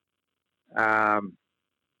 why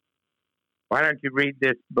don't you read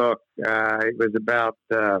this book? It was about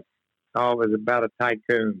a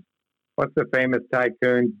tycoon. What's the famous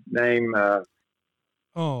tycoon's name?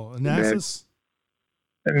 Onassis?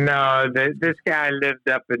 No, this guy lived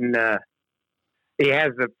up in, he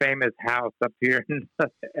has a famous house up here in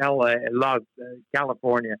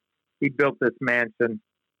California. He built this mansion.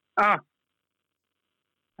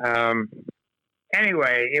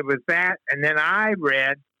 Anyway, it was that. And then I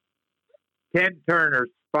read Ted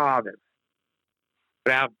Turner's father,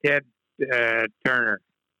 about Ted Turner.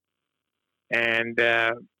 And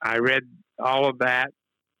I read all of that.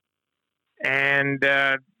 And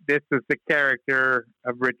this is the character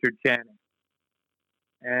of Richard Channing.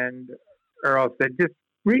 And Earl said, just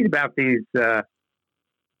read about these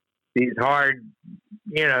hard,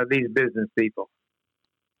 these business people.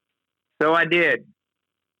 So I did.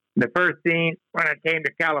 The first scene, when I came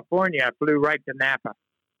to California, I flew right to Napa.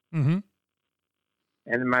 Mm-hmm.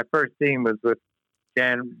 And my first scene was with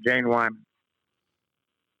Jane Wyman.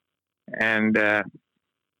 And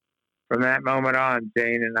from that moment on,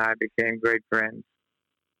 Jane and I became great friends.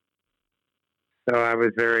 So I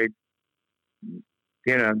was very,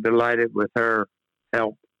 delighted with her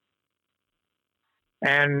help.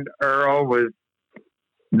 And Earl was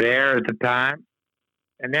there at the time.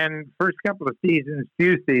 And then first couple of seasons,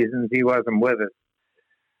 few seasons, he wasn't with us.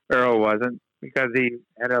 Earl wasn't, because he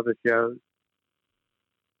had other shows.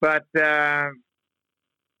 But after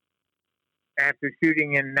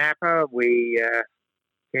shooting in Napa, we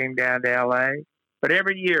came down to L.A. But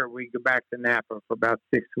every year we go back to Napa for about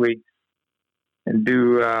 6 weeks and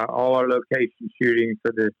do all our location shooting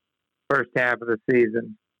for the first half of the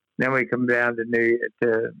season. Then we come down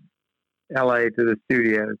to L.A. to the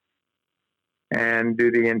studios and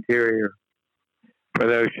do the interior for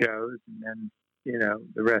those shows. And then,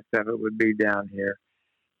 the rest of it would be down here.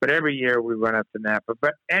 But every year we went up to Napa.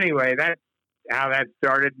 But anyway, that's how that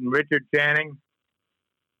started. And Richard Channing,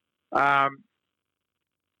 I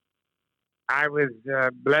was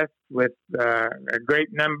blessed with a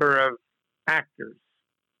great number of actors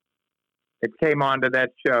that came onto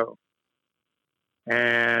that show.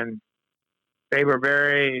 And they were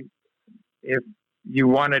very, if you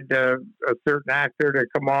wanted a certain actor to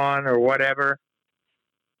come on or whatever,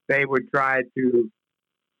 they would try to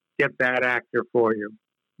get that actor for you.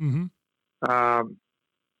 Mm-hmm.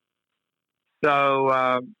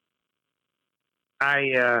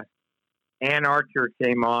 Ann Archer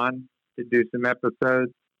came on to do some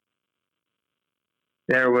episodes.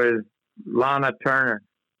 There was Lana Turner,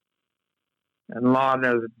 and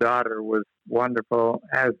Lana's daughter was wonderful,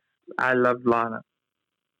 as I loved Lana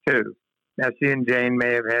too. Now, she and Jane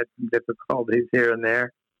may have had some difficulties here and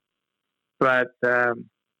there, but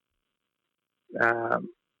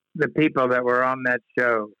the people that were on that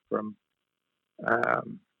show, from I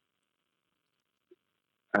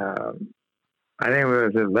think it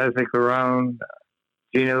was Leslie Caron,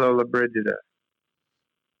 Gina Lollobrigida,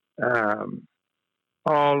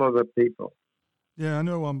 all of the people. Yeah, I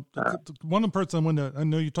know. One of the persons I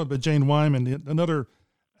know you talked about Jane Wyman. Another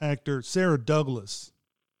actor, Sarah Douglas.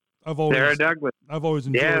 I've always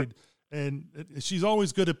enjoyed, yeah. And she's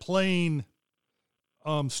always good at playing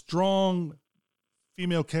strong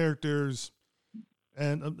female characters,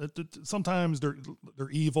 and sometimes they're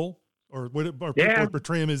evil, or people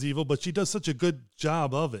portray him as evil, but she does such a good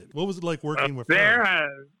job of it. What was it like working with her?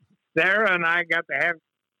 Sarah and I got to have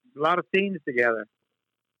a lot of scenes together,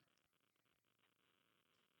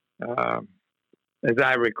 as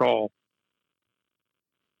I recall.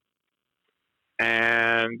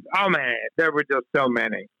 And, oh man, there were just so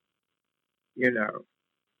many,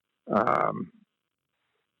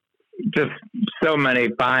 just so many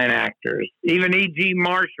fine actors. Even E.G.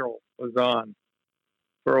 Marshall was on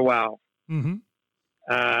for a while. Mm-hmm.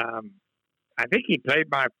 I think he played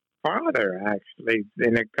my father, actually,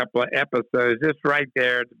 in a couple of episodes, just right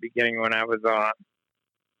there at the beginning when I was on.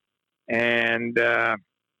 And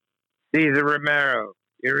Cesar Romero.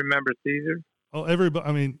 You remember Cesar? Oh, everybody,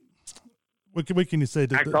 I mean, what can you say?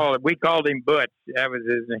 We called him Butch. That was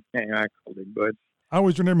his name. I called him Butch. I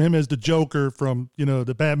always remember him as the Joker from,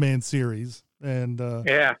 the Batman series. And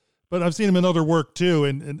yeah. But I've seen him in other work too.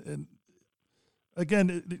 And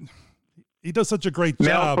again, he does such a great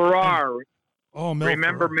job. Mel Ferrar. Mel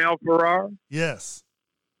Remember Ferrar. Mel Ferrar? Yes.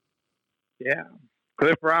 Yeah.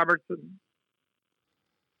 Cliff Robertson.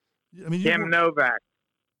 I mean, Kim Novak.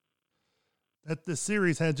 That the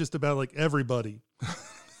series had just about like everybody.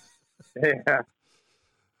 Yeah.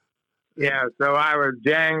 Yeah. So I was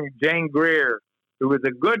Jane Greer, who was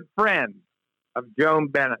a good friend of Joan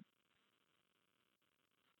Bennett.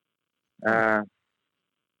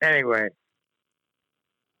 Anyway.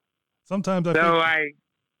 Sometimes I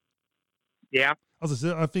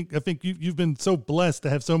think you've been so blessed to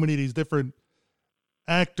have so many of these different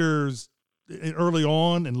actors early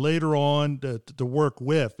on and later on to work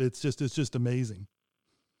with. It's just amazing.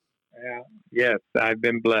 Yeah. Yes, I've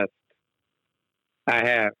been blessed. I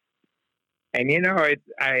have. And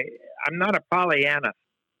I'm not a Pollyanna.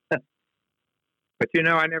 But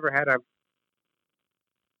I never had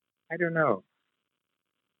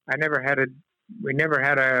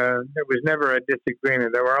there was never a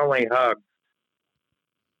disagreement. There were only hugs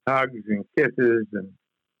and kisses and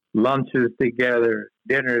lunches together,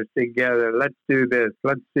 dinners together. Let's do this.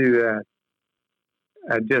 Let's do that.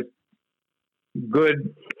 Just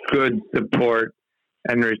good support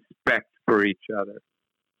and respect for each other.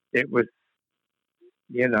 It was,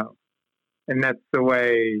 and that's the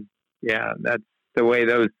way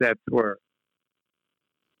those sets were.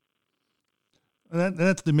 And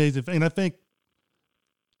that's the amazing thing. And I think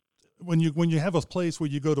when you have a place where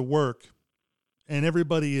you go to work and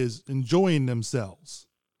everybody is enjoying themselves,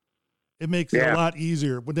 it makes it a lot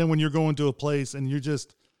easier. But then when you're going to a place and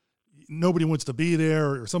nobody wants to be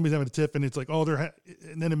there, or somebody's having a tiff and it's like,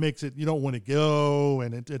 and then it makes it, you don't want to go.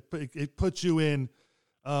 And it puts you in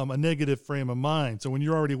a negative frame of mind. So when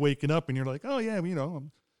you're already waking up and you're like, oh yeah,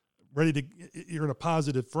 I'm ready you're in a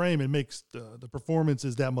positive frame, it makes the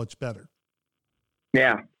performances that much better.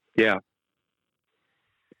 Yeah. Yeah.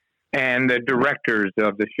 And the directors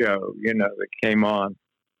of the show, that came on.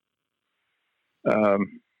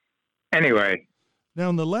 Anyway. Now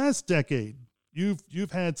in the last decade,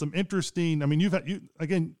 you've had some interesting, I mean,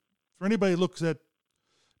 again, for anybody who looks at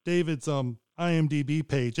David's IMDb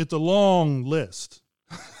page, it's a long list.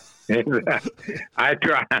 I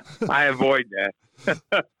avoid that.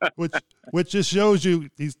 which just shows you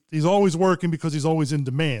he's always working because he's always in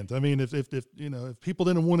demand. I mean, if people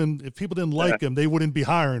didn't want him, if people didn't like him, they wouldn't be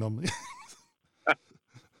hiring him.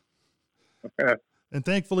 And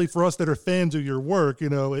thankfully for us that are fans of your work,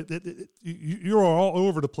 you're all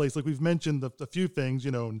over the place. Like we've mentioned a few things,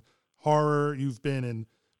 in horror, you've been in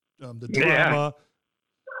the drama,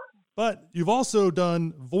 but you've also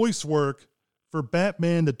done voice work for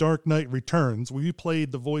Batman: The Dark Knight Returns, where you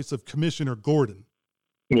played the voice of Commissioner Gordon.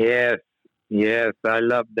 Yes, I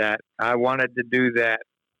love that. I wanted to do that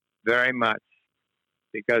very much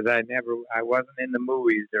because I wasn't in the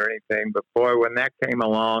movies or anything. But boy, when that came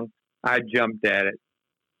along, I jumped at it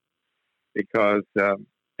because that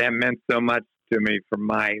meant so much to me from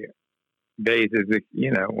my days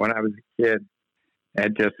when I was a kid.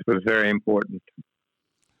 It just was very important.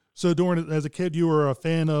 So as a kid, you were a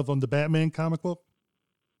fan of the Batman comic book?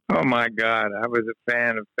 Oh my God, I was a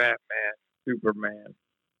fan of Batman, Superman.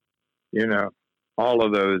 All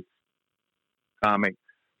of those comics.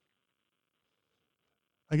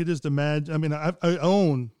 I could just imagine. I mean, I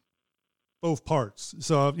own both parts,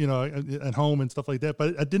 so at home and stuff like that.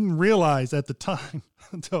 But I didn't realize at the time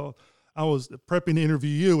until I was prepping to interview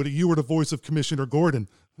you that you were the voice of Commissioner Gordon.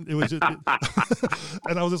 It was, and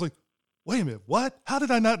I was just like, wait a minute, what? How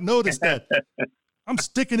did I not notice that? I'm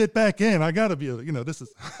sticking it back in. I got to be, this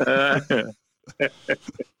is.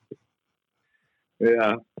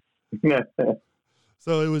 Yeah.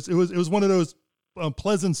 So it was one of those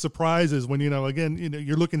pleasant surprises when, again,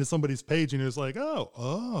 you're looking at somebody's page and it's like,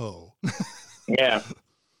 oh. Yeah.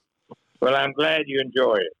 Well, I'm glad you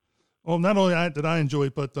enjoy it. Well, not only did I enjoy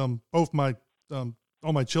it, but both my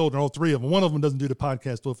all my children, all three of them. One of them doesn't do the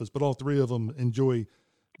podcast with us, but all three of them enjoy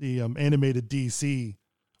the animated DC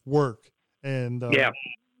work. And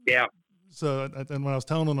yeah. So, and when I was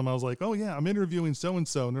telling them, I was like, "Oh yeah, I'm interviewing so and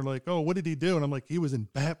so," and they're like, "Oh, what did he do?" And I'm like, "He was in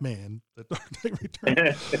Batman: The Dark Knight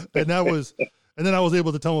Returns," and then I was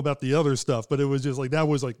able to tell them about the other stuff. But it was just like that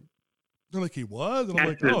was like. They're like, he was, and I'm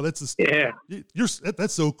like, oh, that's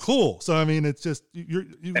so cool. So I mean, it's just you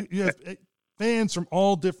have fans from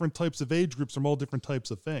all different types of age groups, from all different types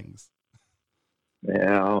of things.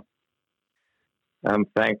 Yeah, I'm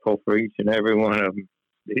thankful for each and every one of them,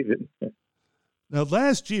 Stephen. Now,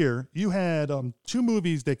 last year you had 2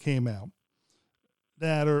 movies that came out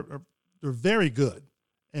that are they're very good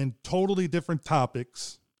and totally different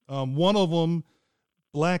topics. One of them,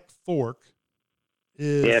 Black Fork,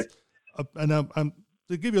 is. Yes. And I'm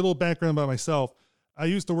to give you a little background about myself. I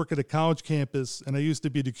used to work at a college campus, and I used to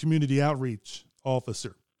be the community outreach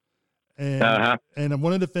officer. And and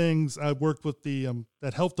one of the things I worked with the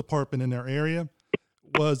that health department in their area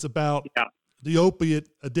was about the opiate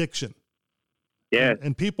addiction. Yeah,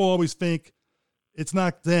 and people always think it's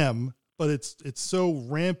not them, but it's so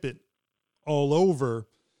rampant all over.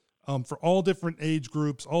 For all different age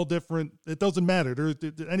groups, all different. It doesn't matter.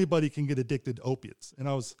 Anybody can get addicted to opiates. And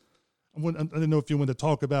I didn't know if you want to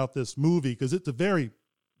talk about this movie because it's a very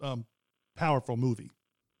powerful movie.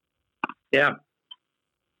 Yeah.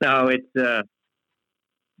 No, it's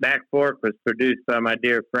Black Fork was produced by my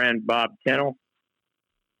dear friend Bob Kennel,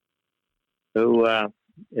 who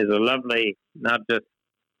is a lovely, not just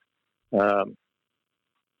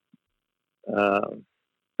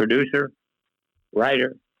producer,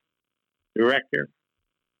 writer, director,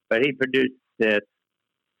 but he produced it.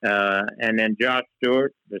 And then Josh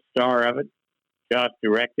Stewart, the star of it, Josh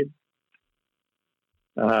directed.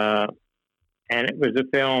 And it was a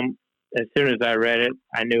film, as soon as I read it,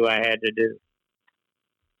 I knew I had to do.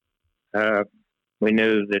 We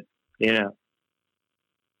knew that,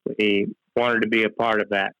 we wanted to be a part of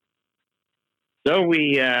that. So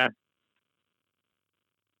we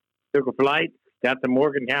took a flight, got to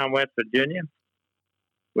Morgantown, West Virginia,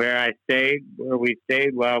 where we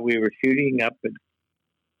stayed while we were shooting up in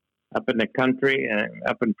the country,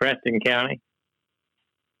 up in Preston County.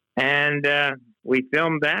 And we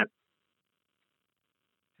filmed that.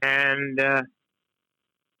 And there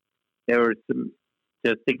were some,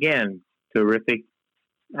 just again, terrific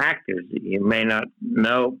actors that you may not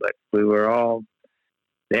know, but we were all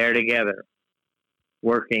there together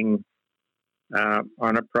working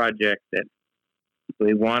on a project that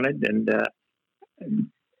we wanted. And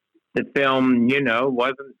the film,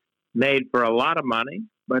 wasn't made for a lot of money,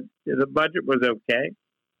 but the budget was okay.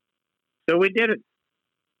 So we did it.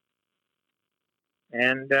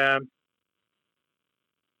 And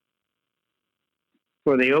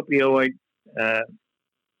for the opioid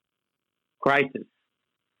crisis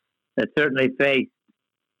that certainly faced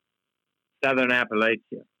Southern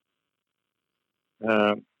Appalachia,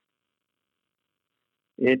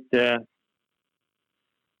 it's a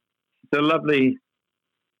lovely,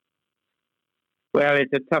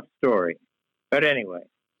 it's a tough story. But anyway.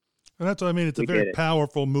 And that's what I mean. It's a very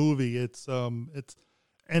powerful movie. It's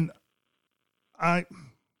and I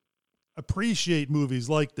appreciate movies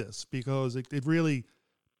like this because it really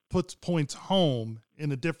puts points home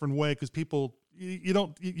in a different way because people,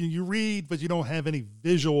 you read, but you don't have any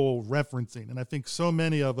visual referencing. And I think so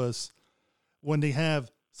many of us, when they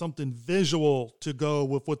have something visual to go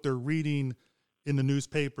with what they're reading in the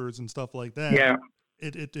newspapers and stuff like that,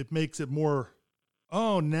 it makes it more,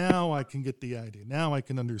 oh, now I can get the idea. Now I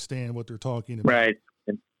can understand what they're talking about. Right.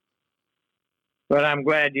 But I'm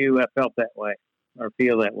glad you felt that way or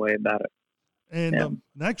feel that way about it. And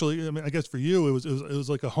actually, I mean, I guess for you, it was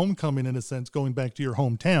like a homecoming in a sense, going back to your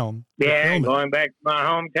hometown. Yeah, going back to my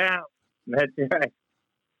hometown. That's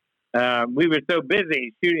right. We were so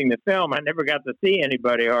busy shooting the film, I never got to see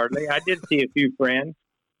anybody hardly. I did see a few friends,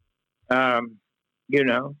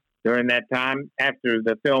 during that time. After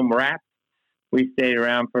the film wrapped, we stayed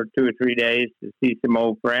around for 2 or 3 days to see some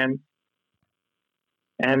old friends.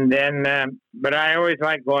 And then, but I always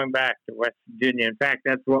like going back to West Virginia. In fact,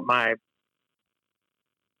 that's what my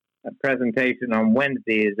presentation on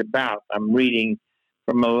Wednesday is about. I'm reading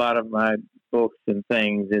from a lot of my books and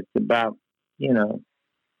things. It's about,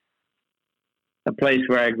 a place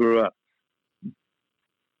where I grew up.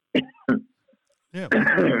 Yeah.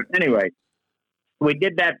 Anyway, we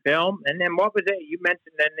did that film. And then what was it you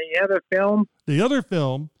mentioned in the other film? The other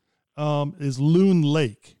film is Loon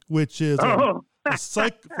Lake, which is Oh,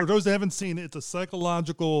 for those that haven't seen it, it's a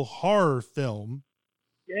psychological horror film.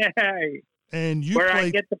 yeah. And Where I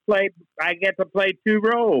get to play two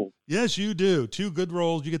roles. Yes, you do. Two good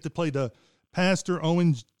roles. You get to play the Pastor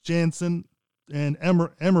Owen Jansen and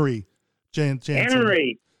Emery Jansen.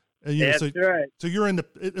 Emery. That's right. So you're in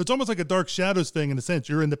it's almost like a Dark Shadows thing in a sense.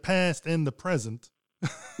 You're in the past and the present.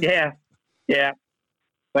 Yeah. Yeah.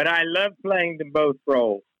 But I love playing them both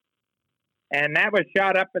roles. And that was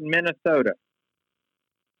shot up in Minnesota.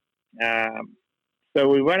 So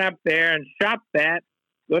we went up there and shot that.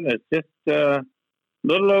 Goodness, just a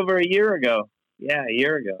little over a year ago. Yeah, a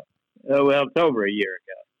year ago. Well, it's over a year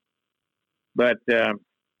ago. But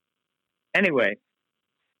anyway,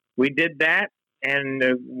 we did that. And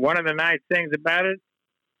one of the nice things about it,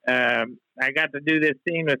 I got to do this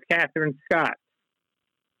scene with Catherine Scott,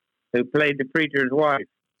 who played the preacher's wife.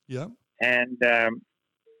 Yeah. And, of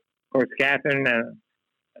course, Catherine, a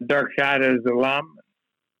Dark Shadows alum,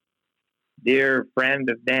 dear friend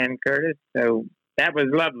of Dan Curtis. So that was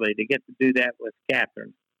lovely to get to do that with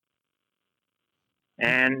Catherine.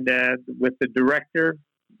 And with the director,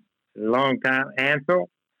 a long time, Ansel.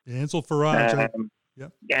 Ansel Faraj.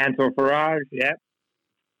 Yep. Ansel Faraj, yep.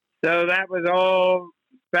 So that was all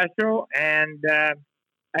special. And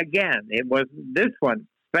again, this one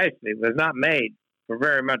especially was not made for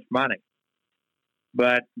very much money.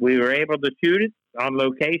 But we were able to shoot it on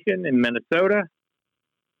location in Minnesota.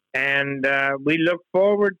 And we look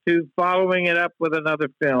forward to following it up with another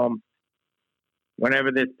film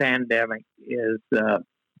whenever this pandemic is,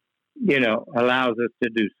 allows us to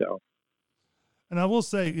do so. And I will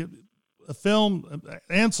say, a film,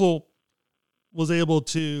 Ansel was able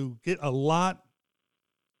to get a lot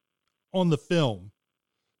on the film.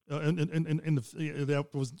 And that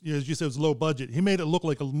was, as you said, it was low budget. He made it look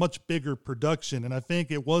like a much bigger production. And I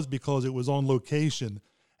think it was because it was on location.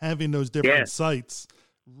 Having those different sites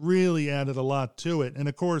really added a lot to it. And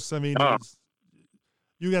of course, I mean,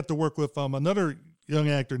 you got to work with another young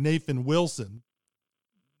actor, Nathan Wilson.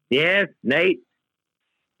 Yes, Nate.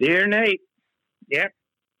 Dear Nate. Yep.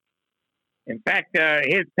 In fact,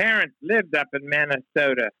 his parents lived up in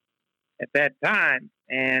Minnesota at that time,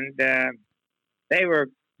 and they were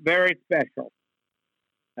very special.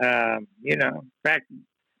 In fact,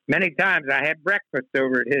 many times I had breakfast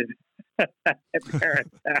over at his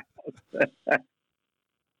parents' house.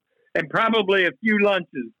 And probably a few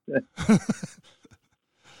lunches.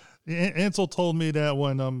 Ansel told me that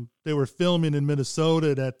when they were filming in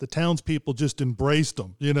Minnesota, that the townspeople just embraced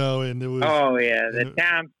them, and it was. Oh yeah, the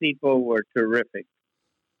townspeople were terrific.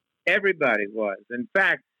 Everybody was. In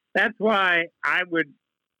fact, that's why I would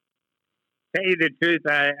tell you the truth.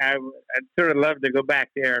 I'd sort of love to go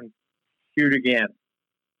back there and shoot again.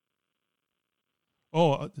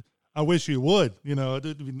 Oh, I wish you would.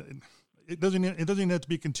 It doesn't even have to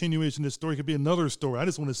be a continuation of this story. It could be another story. I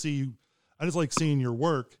just want to see you. I just like seeing your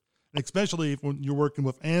work, especially when you're working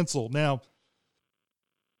with Ansel. Now,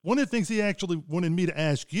 one of the things he actually wanted me to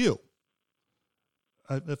ask you,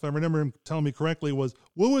 if I remember him telling me correctly, was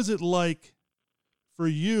what was it like for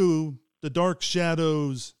you, the Dark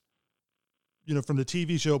Shadows, from the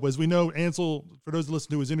TV show? As we know, Ansel, for those that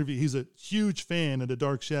listen to his interview, he's a huge fan of the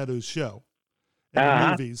Dark Shadows show and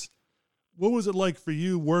the movies. What was it like for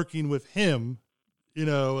you working with him,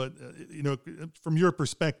 from your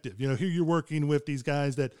perspective? Here you're working with these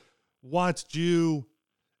guys that watched you,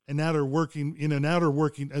 and now they're working,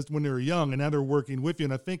 as when they were young, and now they're working with you.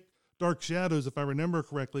 And I think Dark Shadows, if I remember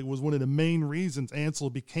correctly, was one of the main reasons Ansel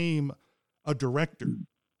became a director.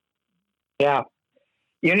 Yeah.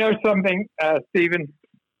 You know something, Stephen?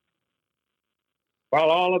 Well,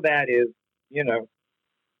 all of that is,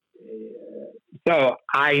 so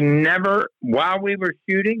I never, while we were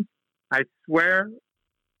shooting, I swear,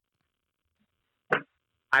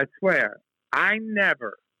 I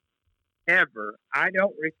never, ever, I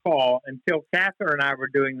don't recall until Catherine and I were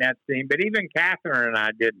doing that scene, but even Catherine and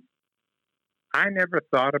I didn't. I never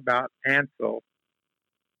thought about Ansel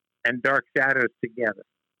and Dark Shadows together.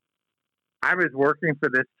 I was working for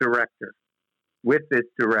this director, with this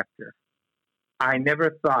director. I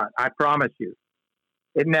never thought, I promise you,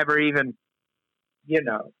 it never even,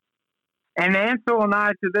 And Ansel and I,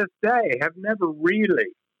 to this day, have never really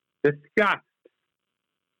discussed,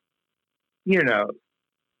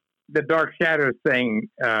 the Dark Shadows thing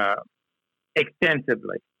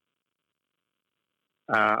extensively.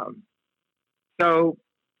 So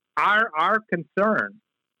our concern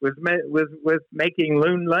was making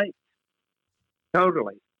Loon Lake,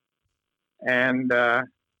 totally. And I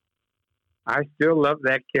still love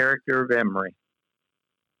that character of Emery.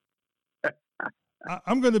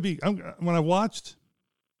 When I watched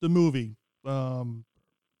the movie, I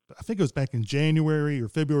think it was back in January or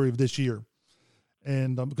February of this year.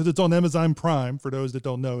 And because it's on Amazon Prime, for those that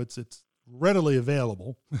don't know, it's readily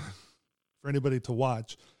available for anybody to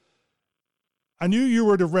watch. I knew you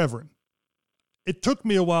were the Reverend. It took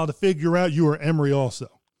me a while to figure out you were Emery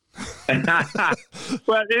also.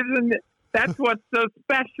 Well, that's what's so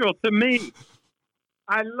special to me?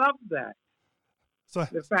 I love that. So,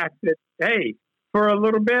 the fact that, hey, for a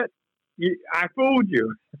little bit, I fooled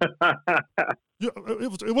you.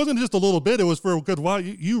 It wasn't just a little bit. It was for a good while.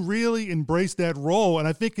 You really embraced that role, and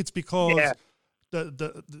I think it's because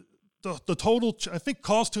the total. I think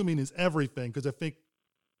costuming is everything, because I think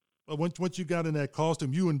once you got in that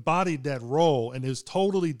costume, you embodied that role, and it was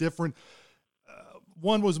totally different.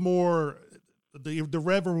 One was more the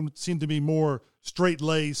Reverend seemed to be more straight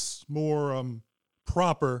lace, more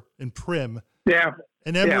proper and prim. Yeah,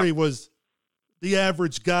 and Emery was the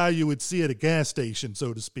average guy you would see at a gas station,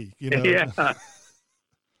 so to speak. You know? Yeah,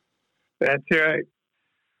 that's right.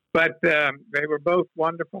 But they were both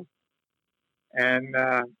wonderful, and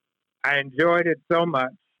I enjoyed it so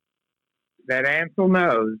much that Ansel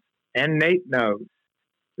knows and Nate knows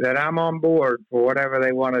that I'm on board for whatever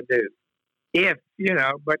they want to do.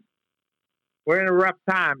 But we're in a rough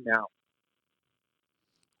time now.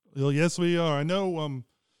 Well, yes, we are. I know.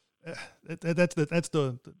 That's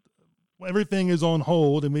the everything is on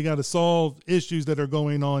hold, and we got to solve issues that are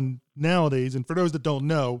going on nowadays. And for those that don't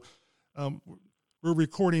know, we're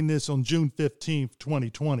recording this on June 15th,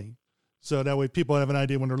 2020. So that way people have an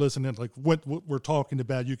idea when they're listening, like what we're talking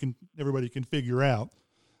about, everybody can figure out.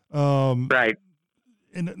 Right.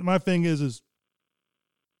 And my thing is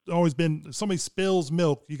always been, if somebody spills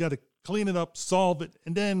milk, you got to clean it up, solve it,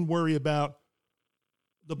 and then worry about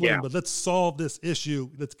the blame. Yeah. But let's solve this issue.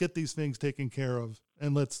 Let's get these things taken care of,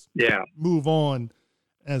 and let's move on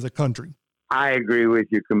as a country. I agree with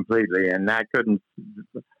you completely, and I couldn't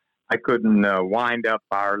wind up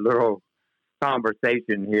our little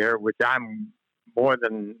conversation here, which I'm more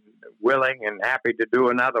than willing and happy to do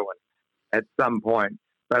another one at some point.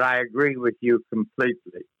 But I agree with you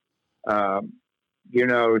completely.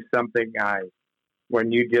 Something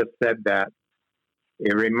when you just said that,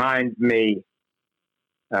 it reminds me,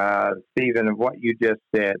 Stephen, of what you just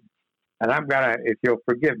said. And I'm going to, if you'll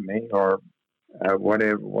forgive me, or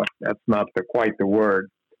whatever, that's not quite the word,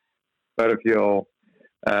 but if you'll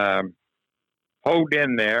hold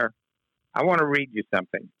in there, I want to read you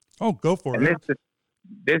something. Oh, go for it.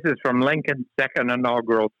 This is from Lincoln's second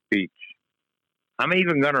inaugural speech. I'm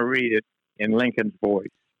even going to read it in Lincoln's voice,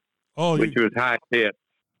 which was high-pitched,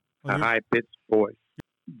 a high-pitched voice.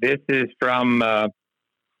 This is from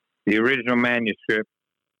the original manuscript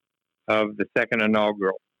of the second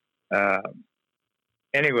inaugural. Of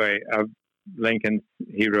Lincoln's,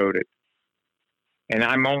 he wrote it. And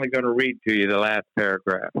I'm only going to read to you the last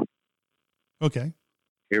paragraph. Okay.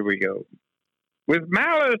 Here we go. With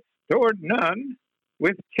malice toward none,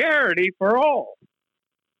 with charity for all,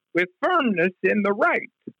 with firmness in the right,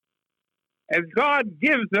 as God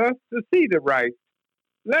gives us to see the right,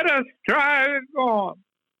 let us strive on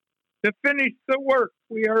to finish the work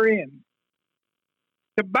we are in,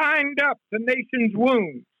 to bind up the nation's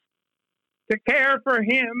wounds, to care for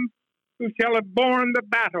him who shall have borne the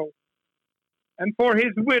battle, and for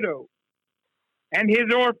his widow and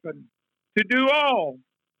his orphan, to do all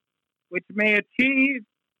which may achieve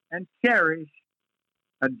and cherish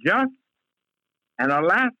a just and a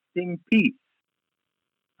lasting peace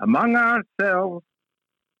among ourselves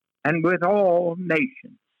and with all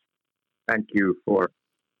nations. Thank you for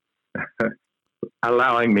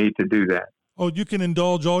allowing me to do that. Oh, you can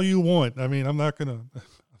indulge all you want. I mean, I'm not gonna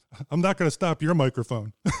stop your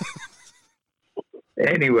microphone.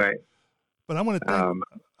 Anyway, but I want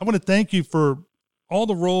to thank you for all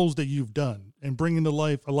the roles that you've done and bringing to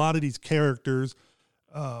life a lot of these characters,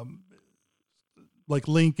 like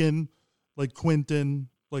Lincoln, like Quentin,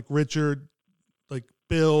 like Richard, like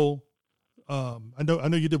Bill. I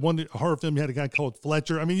know you did one horror film. You had a guy called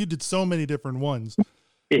Fletcher. I mean, you did so many different ones.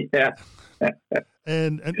 Yeah.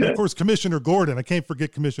 and of course, Commissioner Gordon. I can't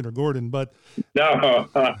forget Commissioner Gordon, but no.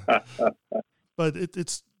 But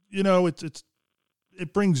it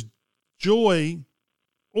brings joy,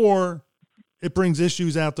 or it brings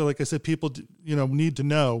issues out there. Like I said, people need to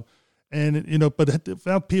know, and but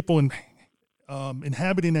without people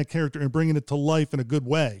inhabiting that character and bringing it to life in a good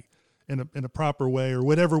way, in a proper way, or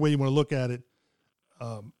whatever way you want to look at it,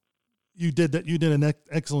 you did that. You did an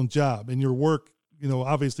excellent job, and your work,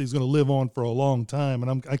 obviously is going to live on for a long time.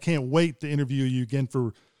 And I can't wait to interview you again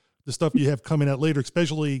for the stuff you have coming out later,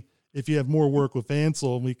 especially if you have more work with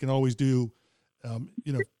Ansel, and we can always do an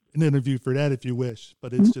interview for that if you wish.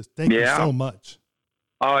 But it's just thank you so much.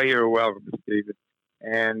 Oh, you're welcome, Stephen.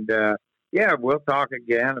 And we'll talk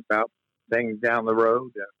again about things down the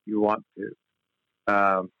road if you want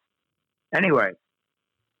to. Anyway,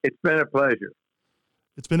 it's been a pleasure.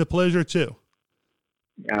 It's been a pleasure too.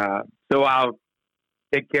 So I'll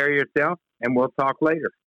take care of yourself, and we'll talk later.